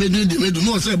one, my baby, do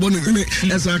more say bonnet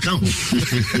as I come.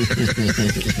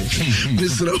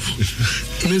 Miss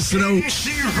Rowe,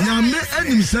 now,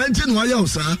 me Santin, why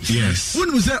else, sir? Yes.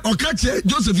 When we say, Okache,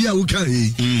 Joseph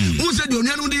Yawukai, who said, you're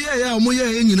not the air, Moya,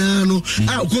 and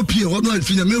I'll copy or not,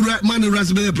 Fina, man,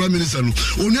 Raspberry Prime Minister,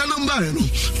 or Yanambano,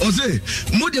 or say,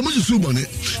 Modia Musubone,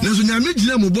 there's a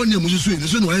Namijam Bonia Musu, the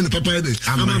son of Papa.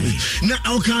 Na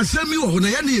oka sami wo na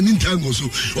ya na yin tango so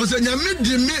o se nya me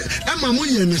de me ama mo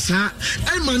ye me sa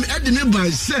e man e de me by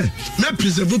say na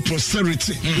preserve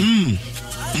prosperity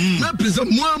na preserve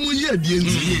mo amu ye de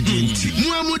enti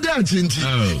mo amu da enti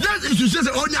that is to say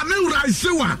onya me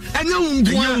rise wa enya wo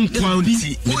nti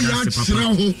o ya tsira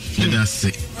ho na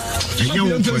se enya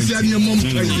wo nti ya mom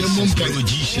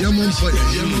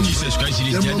Jesus Christ is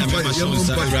the name of so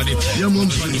Saturday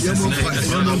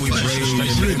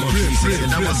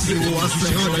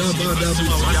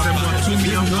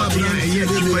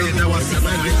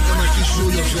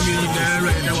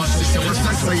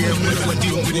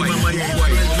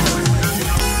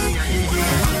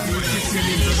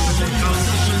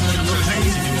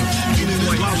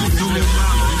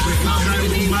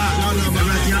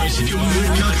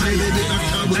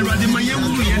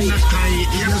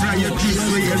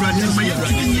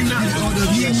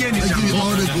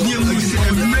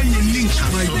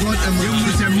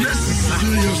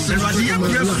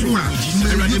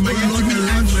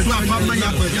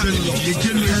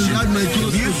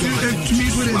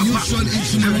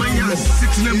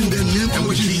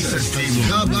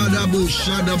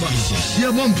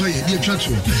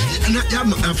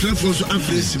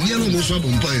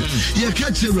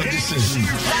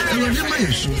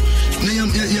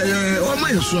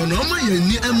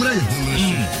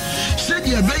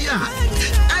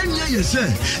anya ye say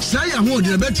say ya ho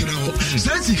de betra ho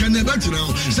say sika na betra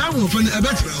ho say wo fa na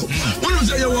betra ho wonu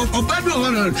say ye oba bi ho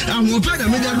na ahwo fa na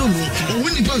media no ho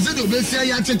woni pa say de obesia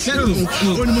ya chechere ho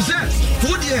wonu say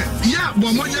wo de ya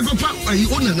bo mo ye papa ayi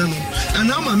onana no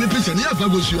ana ma me pese na ya fa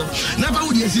gosio na fa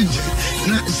wo de sinje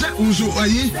na say unso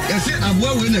ayi ye say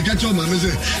aboa we na ka cho ma me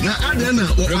say na ada na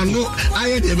ano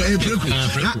aye de be preku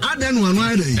na ada no ano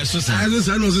aye de eso say no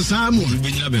say samu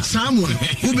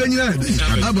wo benyina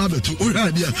aba betu o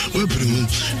radia o premu.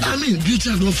 I mean, beauty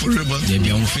is not forever.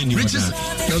 Riches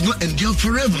does not endure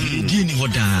forever.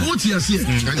 What you say?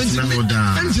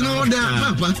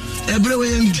 Papa,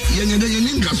 everywhere in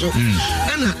Gaso.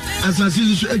 And as I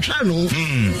see a channel,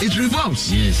 it revolves.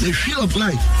 The wheel of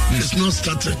life is not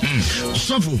started.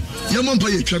 Suffer. Your mom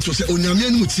pay a track to say, "Oh, your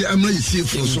man would say, I'm not see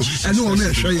for so." I don't want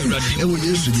to show you. I will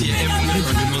use it.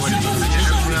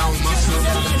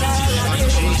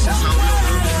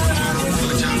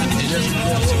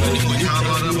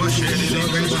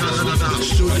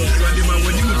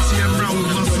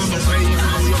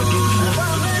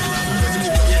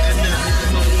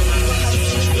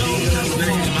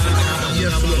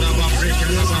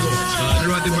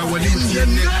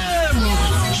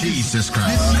 Jesus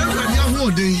Christ.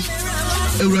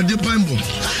 Ewurade pambo.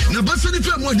 Na basa ni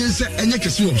fe mo de se enye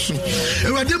kese wo so.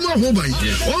 Ewurade mo ho ban.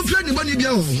 On fe ni bani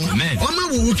bia wo. Amen. O ma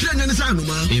wo kira nya ne sa no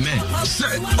ma. Amen.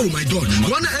 Oh my God.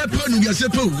 One airport no bia se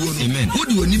pa wo no. Amen. Wo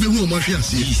de oni be hu o ma hwe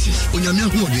ase. Onyame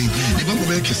ho de. Ne ba mo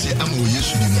be kese ama wo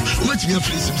Yesu ni mo. Wo ti mi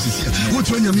afre sim sisi. Wo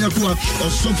ti onyame akwa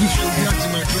osofu fi bia ti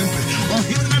my friend. Oh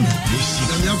here na me.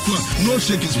 Onyame akwa no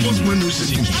shake is possible no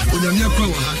shake. Onyame akwa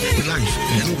wa ha life.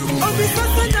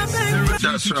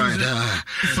 That's right.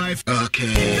 5.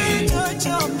 Okay.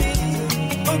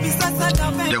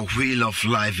 The wheel of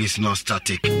life is not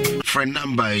static. Friend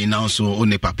number in also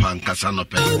One Papa and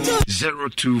Kasanope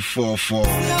 0244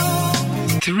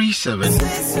 37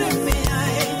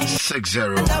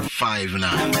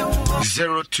 6059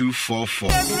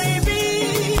 0244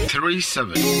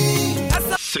 37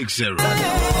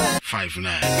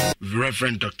 6059.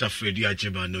 Reverend Dr. Freddie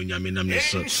Ajeba no nyame nam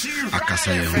so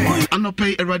akasa ye ho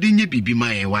anope erade nye bibi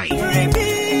ma ye wai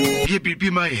ye bibi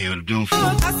ma ye don fu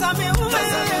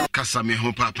kasa me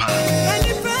ho papa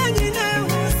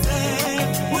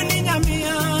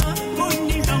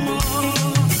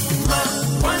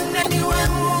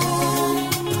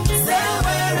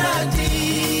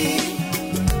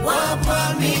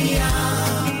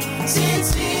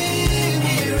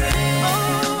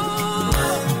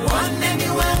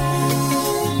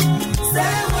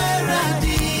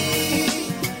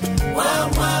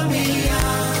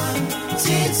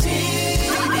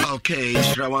Okay,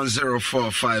 Shra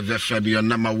 1045 FM, your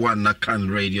number one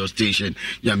Nakan radio station.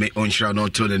 Yame Onshra no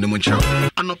to the Numuncha.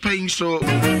 I'm not paying so.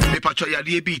 Pacho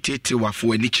Yadi Tete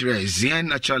Wafu and Nichre, Zian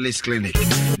Naturalist Clinic.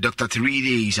 Dr. 3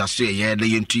 days, I say, yeah, the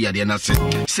Yuntu Yadiana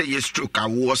say, yes, stroke, I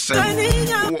was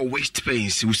waist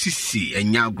pains, Usisi,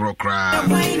 and now grow cry.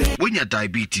 When your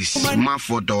diabetes,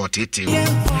 Marford or Tete,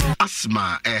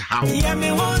 asthma, how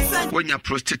when your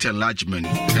prostate enlargement,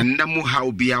 and Namu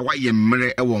how be a way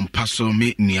mere a one passo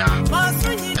me near.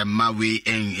 And my way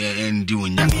and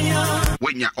doing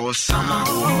when you're also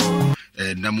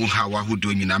Namu Hawa who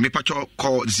doing na me pacho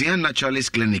call Zian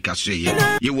Naturalist Clinic as say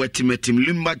you were Timetim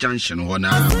Limba Junction one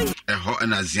a hot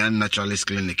and a Zian Naturalist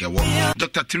Clinic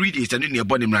Dr. 3 days and in your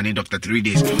body running Dr. 3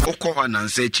 days Oko and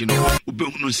say chino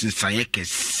Ubunus in Sayeke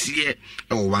see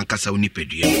or one casa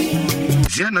unipedia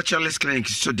Zian Naturalist Clinic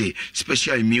is today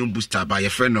special immune booster by a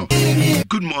friend.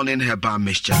 Good morning, Herba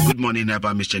Mixture. Good morning,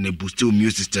 Herba Mixture. And boost your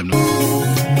immune system.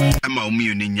 I'm a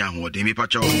immune in Yahoo. Demi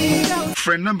Pacho.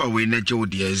 Friend number we need you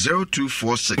dear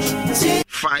 0246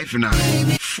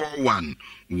 594117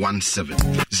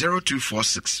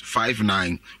 0246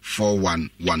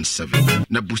 594117.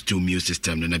 Na boost your immune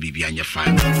system. Na bibi anya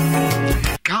fine.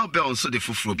 Cowbell also the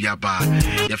fufro biaba.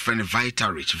 Your friend Vita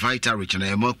Rich and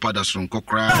a milk powders from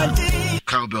Kokra.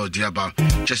 Cowbell diaba.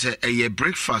 Just a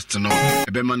breakfast no.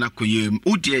 Ebe mana koye.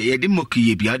 Udie ye di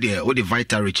mokiye biade. O the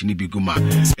Vita Rich ni biguma.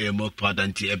 A milk powder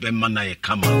nti ebe mana ye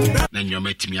kama. Na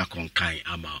nyometimi akonkai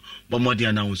ama. Bomodi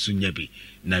ana unsunyebi.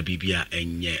 Na bibia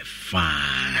enye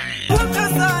fine.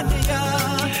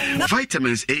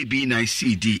 Vitamins A, B, 9,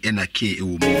 C, D, and a K.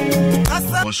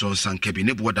 Also, some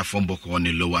cabinet water from book on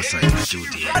the lower side of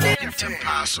Judy in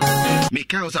Tempaso.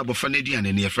 Mikael's Abofanedi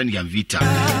and your friend Yanvita,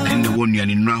 and the one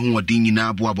in Rahu or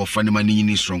Dingina Boabo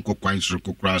Fanimani from Coquines from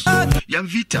Cocras.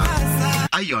 Yanvita,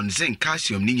 iron, zinc,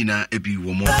 calcium, Nina, Ebi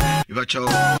Womo, Ivacho,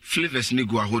 flavors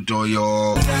Nigua Hodo,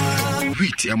 your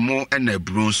wheat and more and a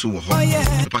bronze so hot.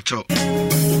 Pacho.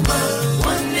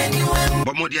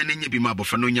 But more than any bimabo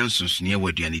for no nonsense near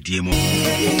where the Diemo.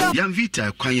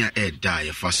 Yanvita, Quaya air die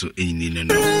a faso in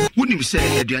Nino. Wouldn't you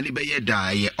say, Diani Bay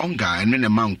die, Onga, and then a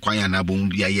man Quayana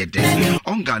Bumbia yet?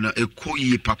 Onga no a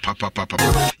koi papa.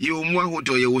 You more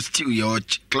do you steal your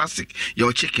classic,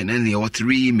 your chicken and your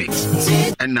 3 mix.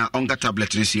 And now Onga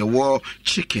tablet is your war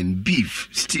chicken, beef,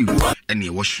 stew, and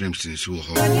your shrimps in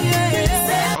Suho.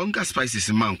 Onga spices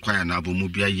a man Quayana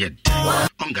Bumubia yet.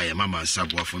 Onga your mama and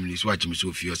Sabwa from this watching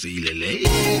so fierce.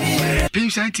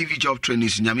 Pimside TV job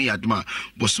trainings Nyami Adma,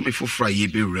 Bosumi for Friday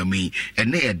be Remy,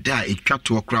 and they die it cut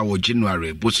to a crowd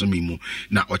January, Bosumimu,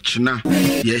 na Ochina,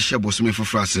 Yesha Bosumi for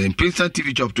France, and Pimside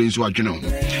TV job trainings what you know.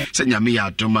 Say Nyami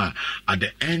Adma at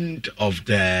the end of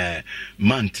the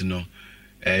month, no,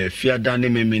 Fiadane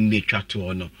Memini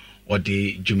Catuono, or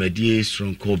the Jumedie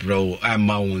from Cobra,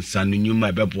 Ama, San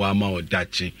Numa Babuama or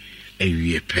Dachi, a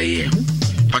year pay.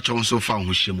 Patron so far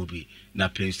who she will be. Na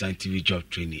Princeton TV job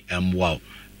training wow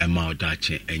Emma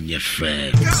Dache and your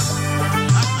friends.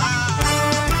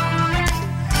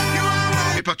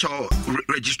 pacho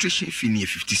registration fee near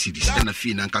 50 cedis and a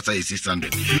fee nankasa is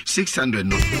 600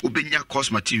 no ubenya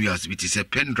course materials which is a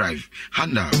pen drive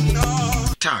handout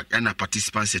tag and a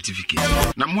participant certificate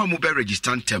na mo be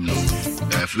register term no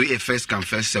free first come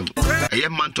first serve a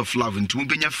month of love into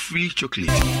ubenya free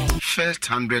chocolate first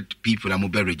 100 people am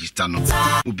be register no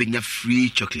ubenya free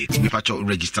chocolate me pacho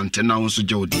register term na so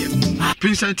jo there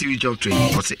Prince TV job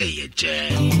training for say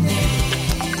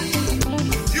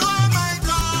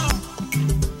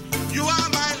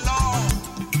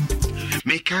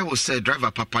Mekai will say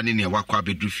driver papa ni wakwa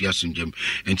bedru fia sunjem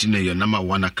enti no your number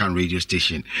 1 account radio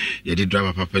station ye the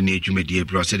driver papa ni adwumadi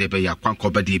bro say de be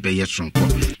yakwanko ba de be yesonko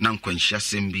na nkwanhia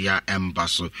sembia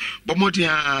embaso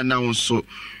bomodia na wonso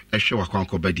ehwe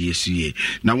wakwanko ba de yesuye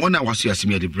na wona waso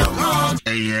asemi de bro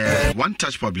one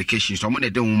touch publications so mo na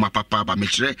de woma papa ba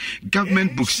mekire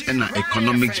government books and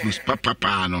economics books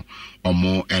papa no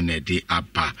omo enede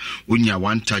aba onya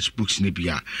one touch books ni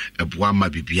bia eboa ma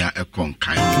bibia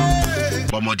ekonkan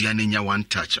bomodia nya one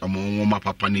touch omo woma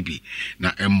papa ni bi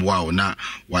na emwa na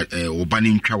obani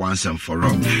ntwa wansem for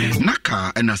all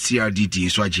naka na CRDD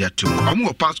so agiato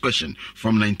omo past question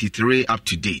from 93 up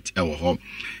to date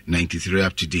 93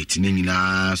 up to date ni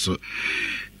nyina so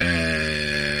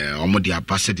omo dia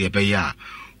abase de be ya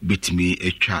bit me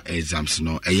extra exams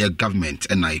no government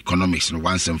and economics no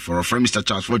once and for from Mr.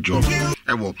 Charles for job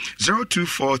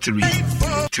 0243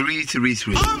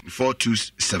 333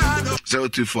 427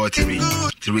 0243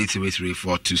 333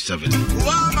 427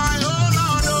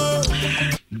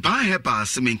 Baheba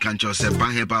Semin Kancho said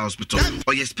Baheba Hospital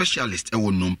or your specialist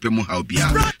will no pemu how be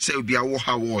say be a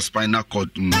how spinal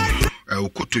cord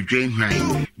to drain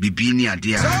high bibini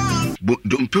adia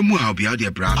don't pemu how be out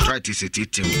bra try to set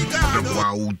it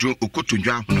beboa udo okuto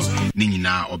dwa no ni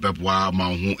nyina obeboa ma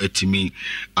ho etimi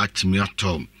atimi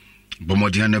atom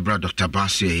bomodiane bra Dr.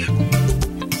 Basie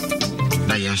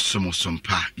na yensomo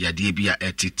sompa yade bia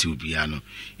attitude bia no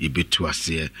yebetu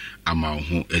ase ama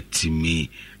ho etimi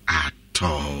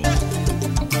atom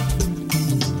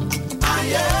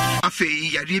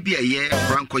Afi yade bia ye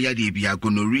branko yade bia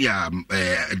gonorrhea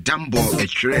dambo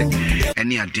etwere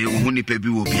ene ade wo nipa bi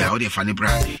wo bia wo de fa ne bra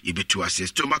yebetu ase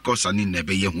stomach ulcer ni na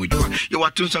be ye ho dwa ye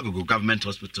wato nso go government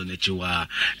hospital na chiwa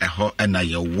eho na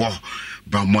ye wo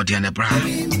ba modern bra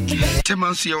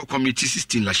temanso ye community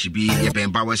 16 la shibi ye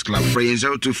Bemba West Club free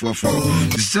 0244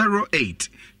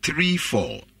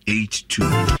 0834 82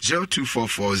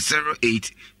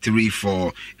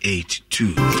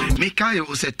 0244083482 Mekai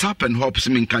will say tap and hop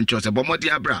simin kancho say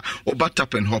bomodia bra oba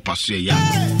tap and hop aso ya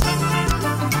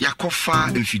yakofa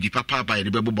mfidi papa ba de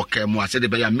bebo boka mu ase de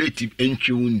be ya mate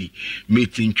ntwundi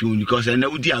because na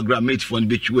udi agra mate for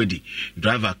be twedi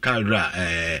driver car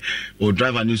o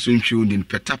driver ni so ntwundi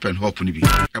pe tap and hop ni bi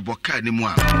e boka ni mu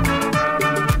a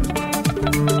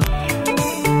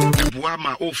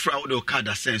Wama ofra wo de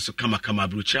okada sense kama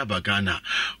brucha bagana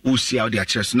usi audi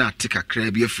achers na tika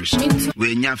krabie fresh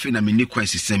we nya fe na mini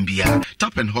kwansi sembia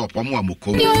tap and hop omo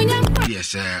amoko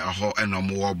yes ho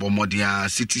enomo bomodia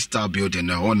city star building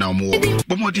na ho na omo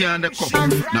bomodia na kop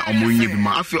na omo nyi bi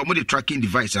ma afi omo de tracking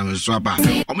device and so aba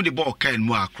omo de ball kan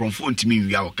mu a kromfo ntimi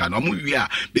wi a oka na omo wi a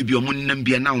baby omo nnam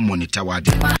bia na monitor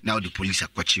wade na the police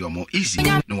akwachi omo easy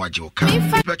no waje oka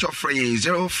pet your friend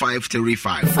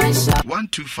 0535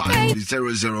 125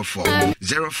 004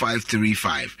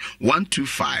 0535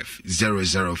 125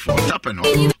 004 tap and hop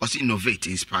or innovate,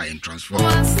 inspire and transform.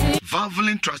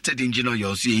 Valvoline trusted engine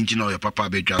oil, see engine oil papa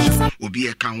be just will be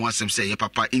a can once say your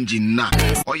papa engine na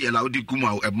or your loud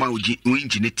guma a mauji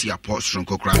engine tia port from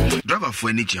cocra driver for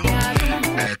any jam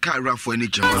car for any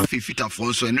jam 50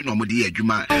 for so and no more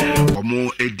juma or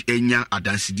more enya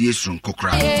adansi from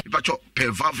cocra but per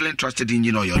Valvoline trusted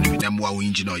engine oil them wow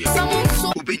engine oil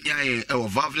Ubenya or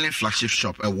Valvoline flagship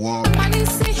shop a war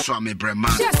Swami Brema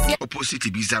opposite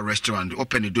Ibiza restaurant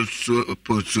open the door so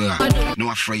opposed no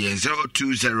afraid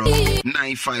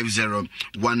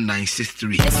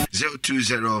 020-950-1963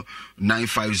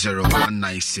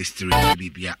 020-950-1963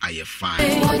 Bibia I am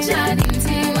fine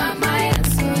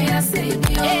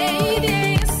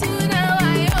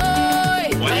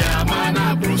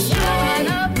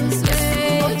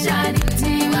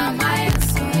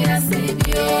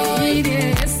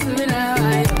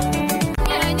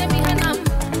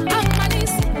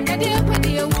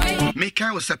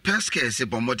Mekai was a pesca se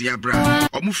bomodia bra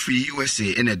omu free USA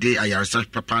in a day I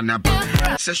research papa na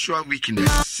sexual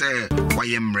weakness say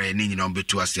wayemre ni nyina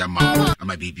to asiama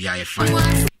ama bibia I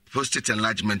fine prostate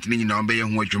enlargement ni nyina ombe ye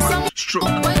ho adwuma stroke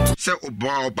say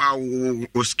oba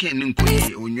o skin nko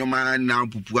onyoma na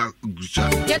pupua gusa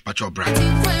pacho bra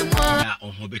na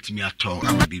oho betimi ato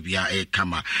ama bibia e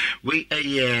kama we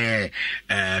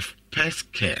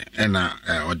Peske and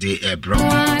or the bro.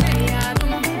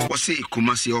 Was it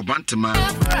Kumasi or Bantama?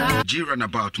 G-run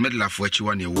about middle of what you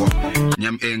want your walk.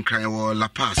 Nyam and cry or La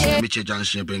Paz, Mitchell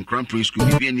Junction, and Grand Prix School,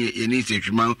 any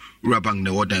Israel, Rabang,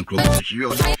 the Warden Club.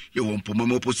 You won't put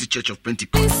Momoposi Church of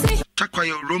Pentecost.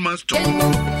 Takwayo Romans to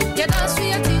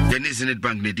then isn't it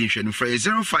bank edition for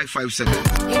 0557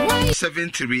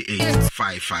 738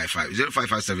 555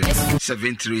 0557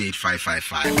 738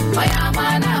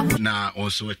 555. Now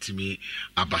also to me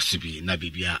Abasibi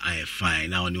Nabibia I fine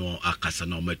now no akasa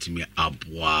no to me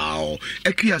abwao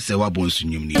ekia se wabonsu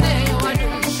nyumni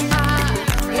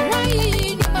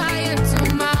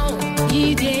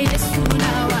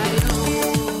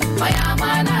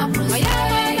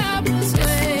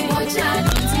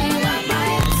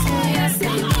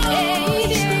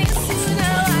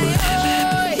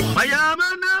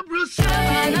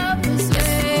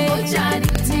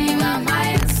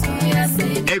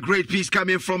a great piece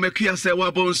coming from Ekia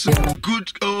Sewabons.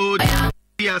 Good old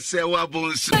Ekia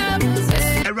Sewabons.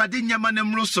 Eradinya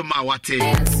manemroso mawate.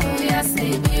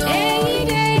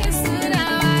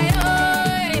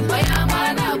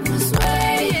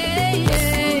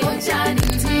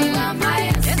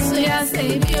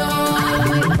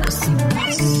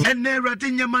 And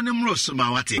Eradinya manemroso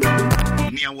mawate.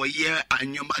 Nia wa ye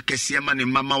anyoma kese ma ne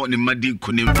mama wo ne madi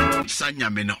kunim sanya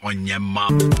me no onyema.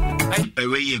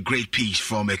 A great piece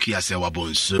from Ekia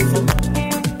Sewabons.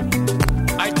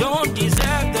 I don't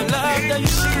deserve the love that you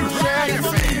share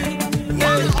for me.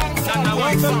 And I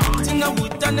want something I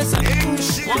would done as I in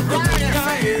this one. I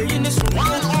hear you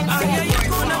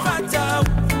gonna fight out.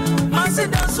 I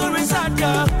said, I'm sorry,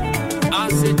 Sada. I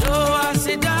said, oh, I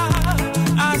said,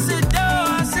 I said,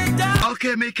 oh, I said,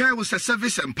 okay, Mekai was a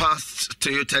service and pass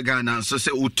Toyota Ghana. So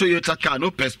say, Toyota car, no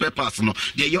perspe pass, no.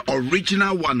 Your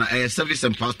original one, a service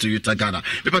and pass Toyota Ghana.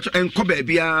 But and Kobe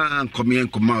Bia and come in,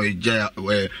 come out,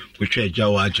 where we trade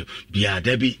Jawaj, Bia,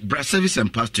 Debbie, Bra service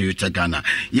and pass Toyota Ghana.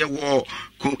 Ye war,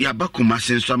 Yabakuma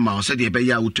since some mouse said,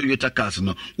 Yabaya, Toyota cars,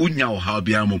 no, Unya, how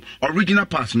Biamu, original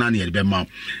pass, Nani, at Bemam.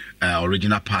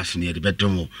 Original pass near the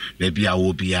bedroom, maybe I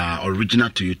will be original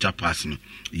Toyota pass.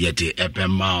 Yet the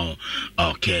Ebemau.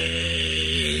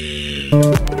 Okay.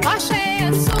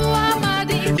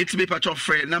 It's me patch of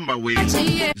friend number way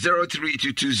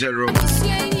 03220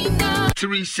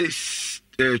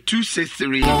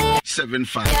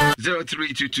 26375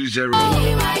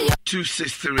 03220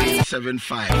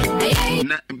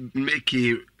 26375. Make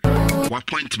a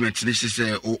appointment. This is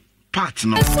a part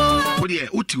no.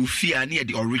 What do you fear near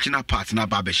the original part na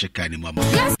babesheka ni mama?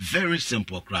 Very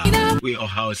simple crowd. We all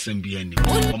house and be any.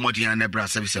 Omodi and Nebra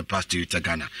service and pass to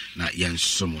Ghana. Na yen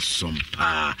som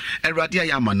pa. And Radia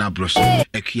Yamana bros.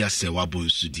 Ekia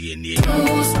Sewabons DNA.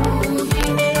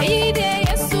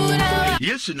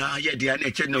 Yes, na ye de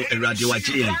ane no erade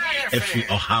waje efi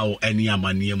ohaw ani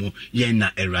amaniemu ye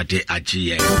na erade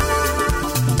agye.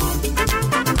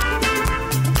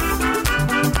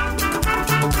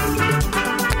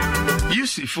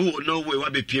 Yusufu no way wa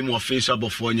be piem office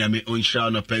abofo nyame onsha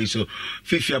no penso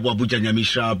fifi abo abuja nyame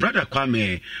sha brother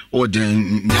Kwame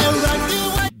Oden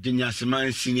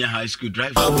Dinyasman Senior High School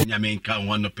driver nyame nka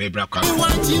one no pay bra Kwame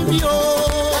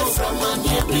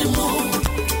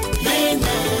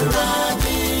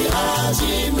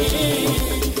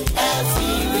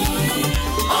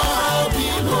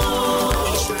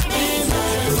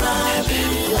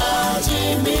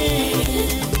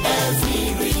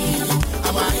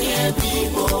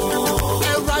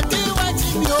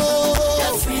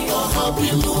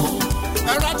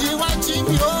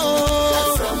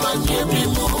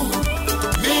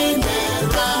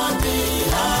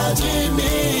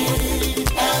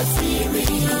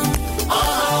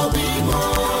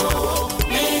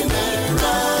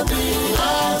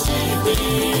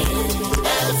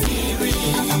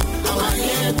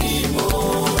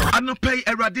no pay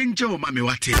a radinjo mami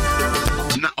wate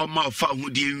na oma fa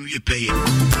hudi wie pay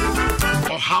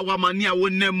o hawa mania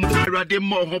wonem erade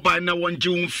mo ho ba na wonje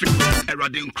wonfi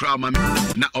erade nkra mami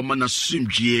na oma na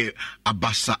sumdie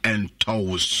abasa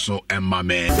ento so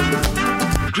emame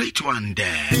great one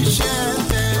there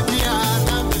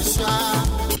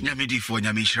nyamidi for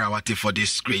nyamishra wate for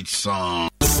this great song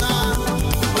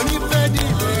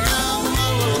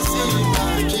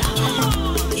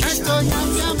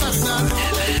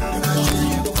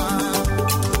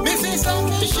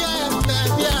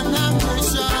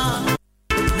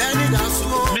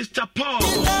Mr. Paul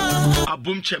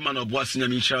Abum chairman of Boise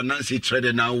Nyamisha Nancy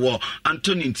Trader now war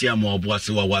Anthony Tiamo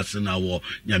Boise was na war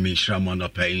Nyamisha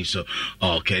monopay so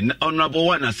okay honorable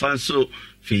one asanso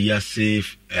Fiya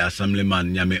safe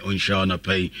assemblyman Nyame unsha on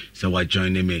pay so why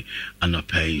joining me and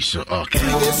pay so okay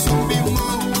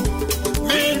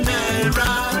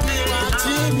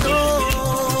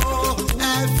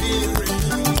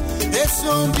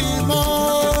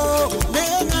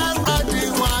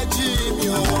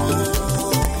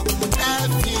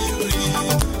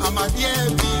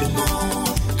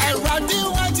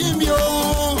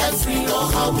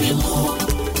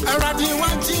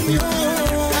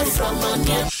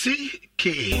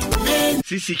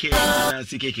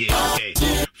CKK, okay.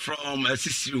 From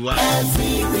Sisiwa,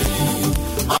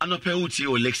 Anopeuti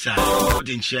or Lexa,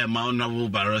 didn't share Mount Navu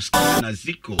Baroska,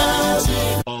 Naziko,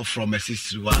 or from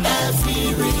Sisiwa,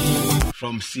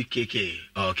 from CKK,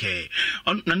 okay.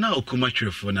 On Nana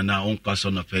Okumatri for Nana on pass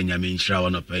on a pen, I mean, Shroud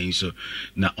on a pen, so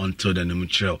not on to the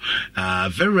Numucho.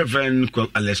 Very Reverend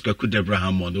Aleska Kud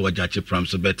Abraham on the Wajachi Pram,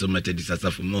 so better method disaster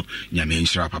for more Yamin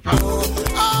Shra Papa.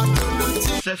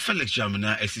 Sir Felix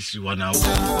Jamina, Sisiwa now.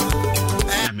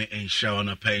 I may ensure on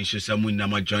a pen, so someone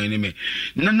nama joining me.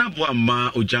 Nana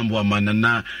Boama, Ujambwa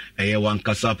Manana, One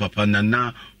Kasa Papa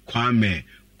Nana, Kwame,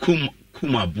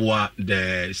 Kumabua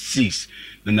the 6.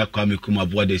 Nana Kwame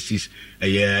Kumabua the 6.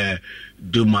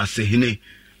 Duma Sehine.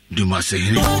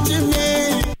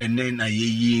 And then I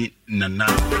ye Nana.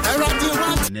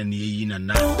 And then ye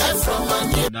Nana.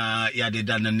 Na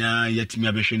Yadida Nana, yet me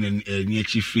abition and near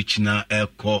Chief Richna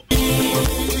Elko.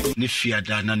 Nifia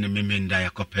Dana Nemenda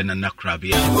Yakopena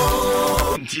Nakrabia.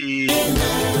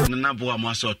 Nanaboa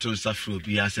Maso Tunsa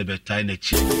Frubia Sebetine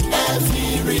Chip.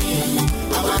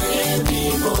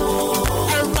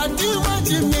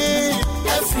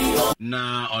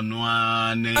 Na on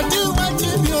one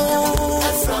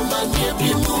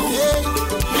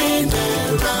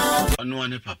on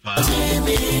one papa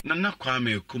Nana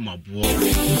Kwame Kumabua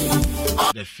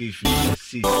the 5th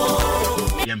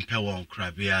Yempewon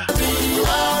Krabia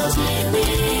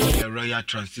the Royal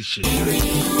Transition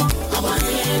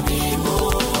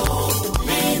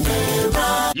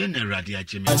Yene Radia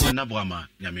Jimmy Nabuama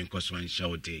Yamin Koswan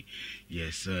Shawde.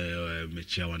 Yes,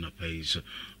 Mechawana pays.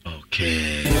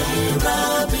 Okay.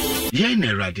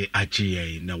 Yene Radi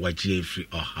Aji na waji free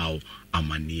or how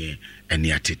amanie and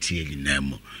yatiti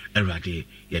nemo. Eradi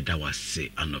Yadawa say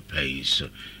anopais.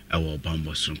 Our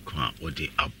bambo sun kwa or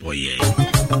the aboye.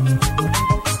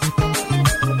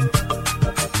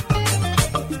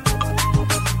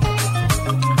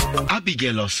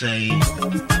 Abigail say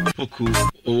Poku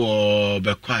or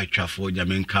be quite trafo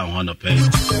Yamin can one pay.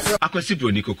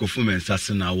 Aquasibro Nico Kofumen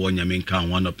Sassana won Yamin can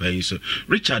one pay. So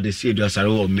Richard the Sea does a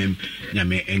row mem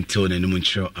Yame and Tone and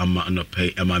Muncho Ama no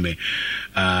pay Amame.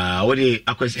 What the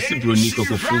Aquasibro Nico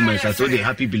Kofumen Sass the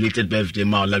happy belated birthday,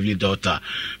 my lovely daughter.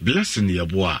 Blessing your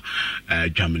boy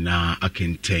Jamina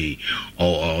Akente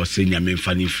or say Yamin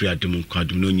Fanny Free at the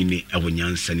Munkadunoni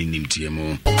Avonyan Sunny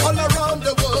Nimtiemo. All around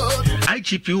the world.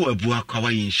 IGP Wabua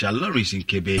Kawaii Insha Lawrence in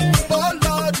Kebe.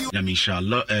 Yamisha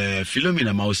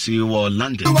Philomena Mausi or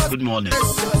London. Good morning.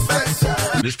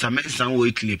 Mr. Mason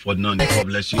Waitley for none. God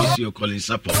bless you. See you calling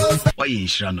support. Why in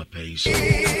Shrano Pays?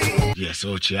 Yes,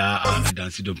 Ochia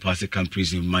Dancy Pass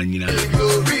prison Manina.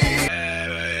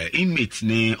 Inmates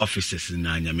ne officers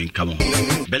na Yamin come on.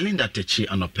 Belinda Techi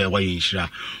anope wa yinhira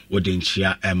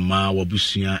wodenchia Emma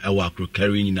wabusua ewa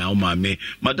krokari nyina o maame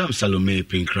Madam Salome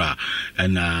Pinkra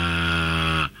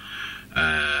na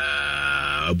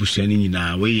abusua ni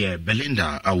nyina we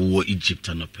Belinda awo Egypt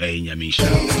anope Yamin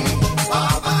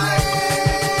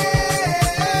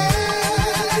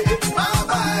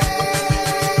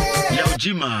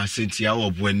Jima Sentia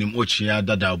or Buenim Ochia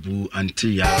Dadabu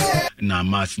Antia na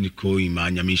Mas Nico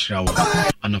Ima Yamishra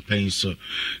Anopain so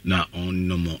na on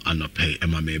no more Anope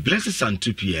Emame. Blessed Sun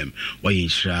 2 p.m. Why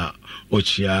Inshra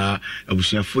Ochia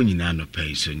Abusia Funina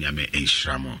Anopain so Yame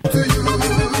Inshramo.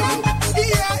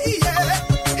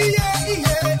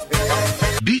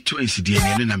 B20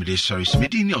 DNA namide sorry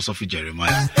Medini also for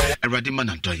Jeremiah. Eradima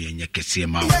na doye nye kesi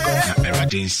emao. Na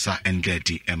eradin sa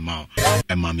engedi emao.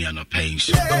 Emami Anopain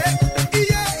so.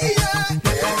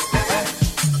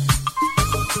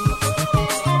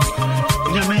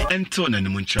 Nyame ento na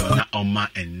nimuncho na oma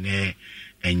ene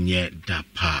enye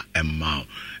dapa emao.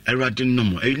 Eradi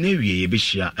nomo ene wie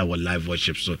yebihia ewo live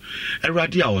worship so.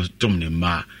 Eradi a was dom ne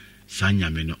ma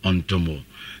sanyame no ondomo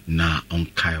na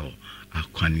onkayo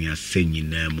akwania senyi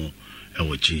nemo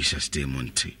ewo Jesus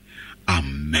demonti.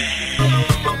 Amen.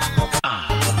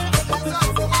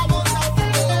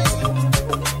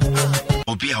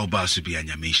 Obi oba so bi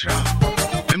anyamishra.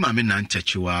 Mama me nan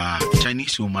chachiwa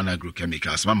Chinese woman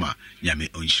agrochemicals mama yame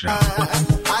onshra.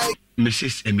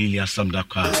 Mrs. Emilia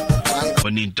Samdaka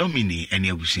oni domini ene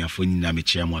abusiafo nyina me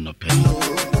chiamo no pe.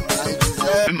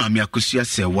 Mama me akusia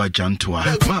se wajantoa.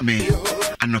 Mama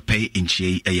anɔpɛ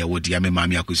nkyie ɛyɛ wodi ame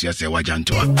maame akosua sɛ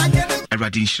wajantoa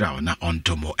Awurade nhyira na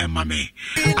ontomo emame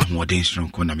ahoɔden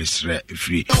sonko na mesrɛ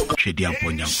free hwedi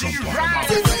ampo nyankrompo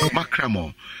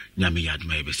makramo nyame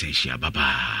yadma ebesenhia bye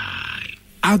bye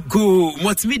ago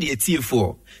multimedia tie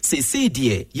for say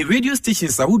dear your radio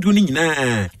stations ahodo ni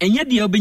nyina enya dia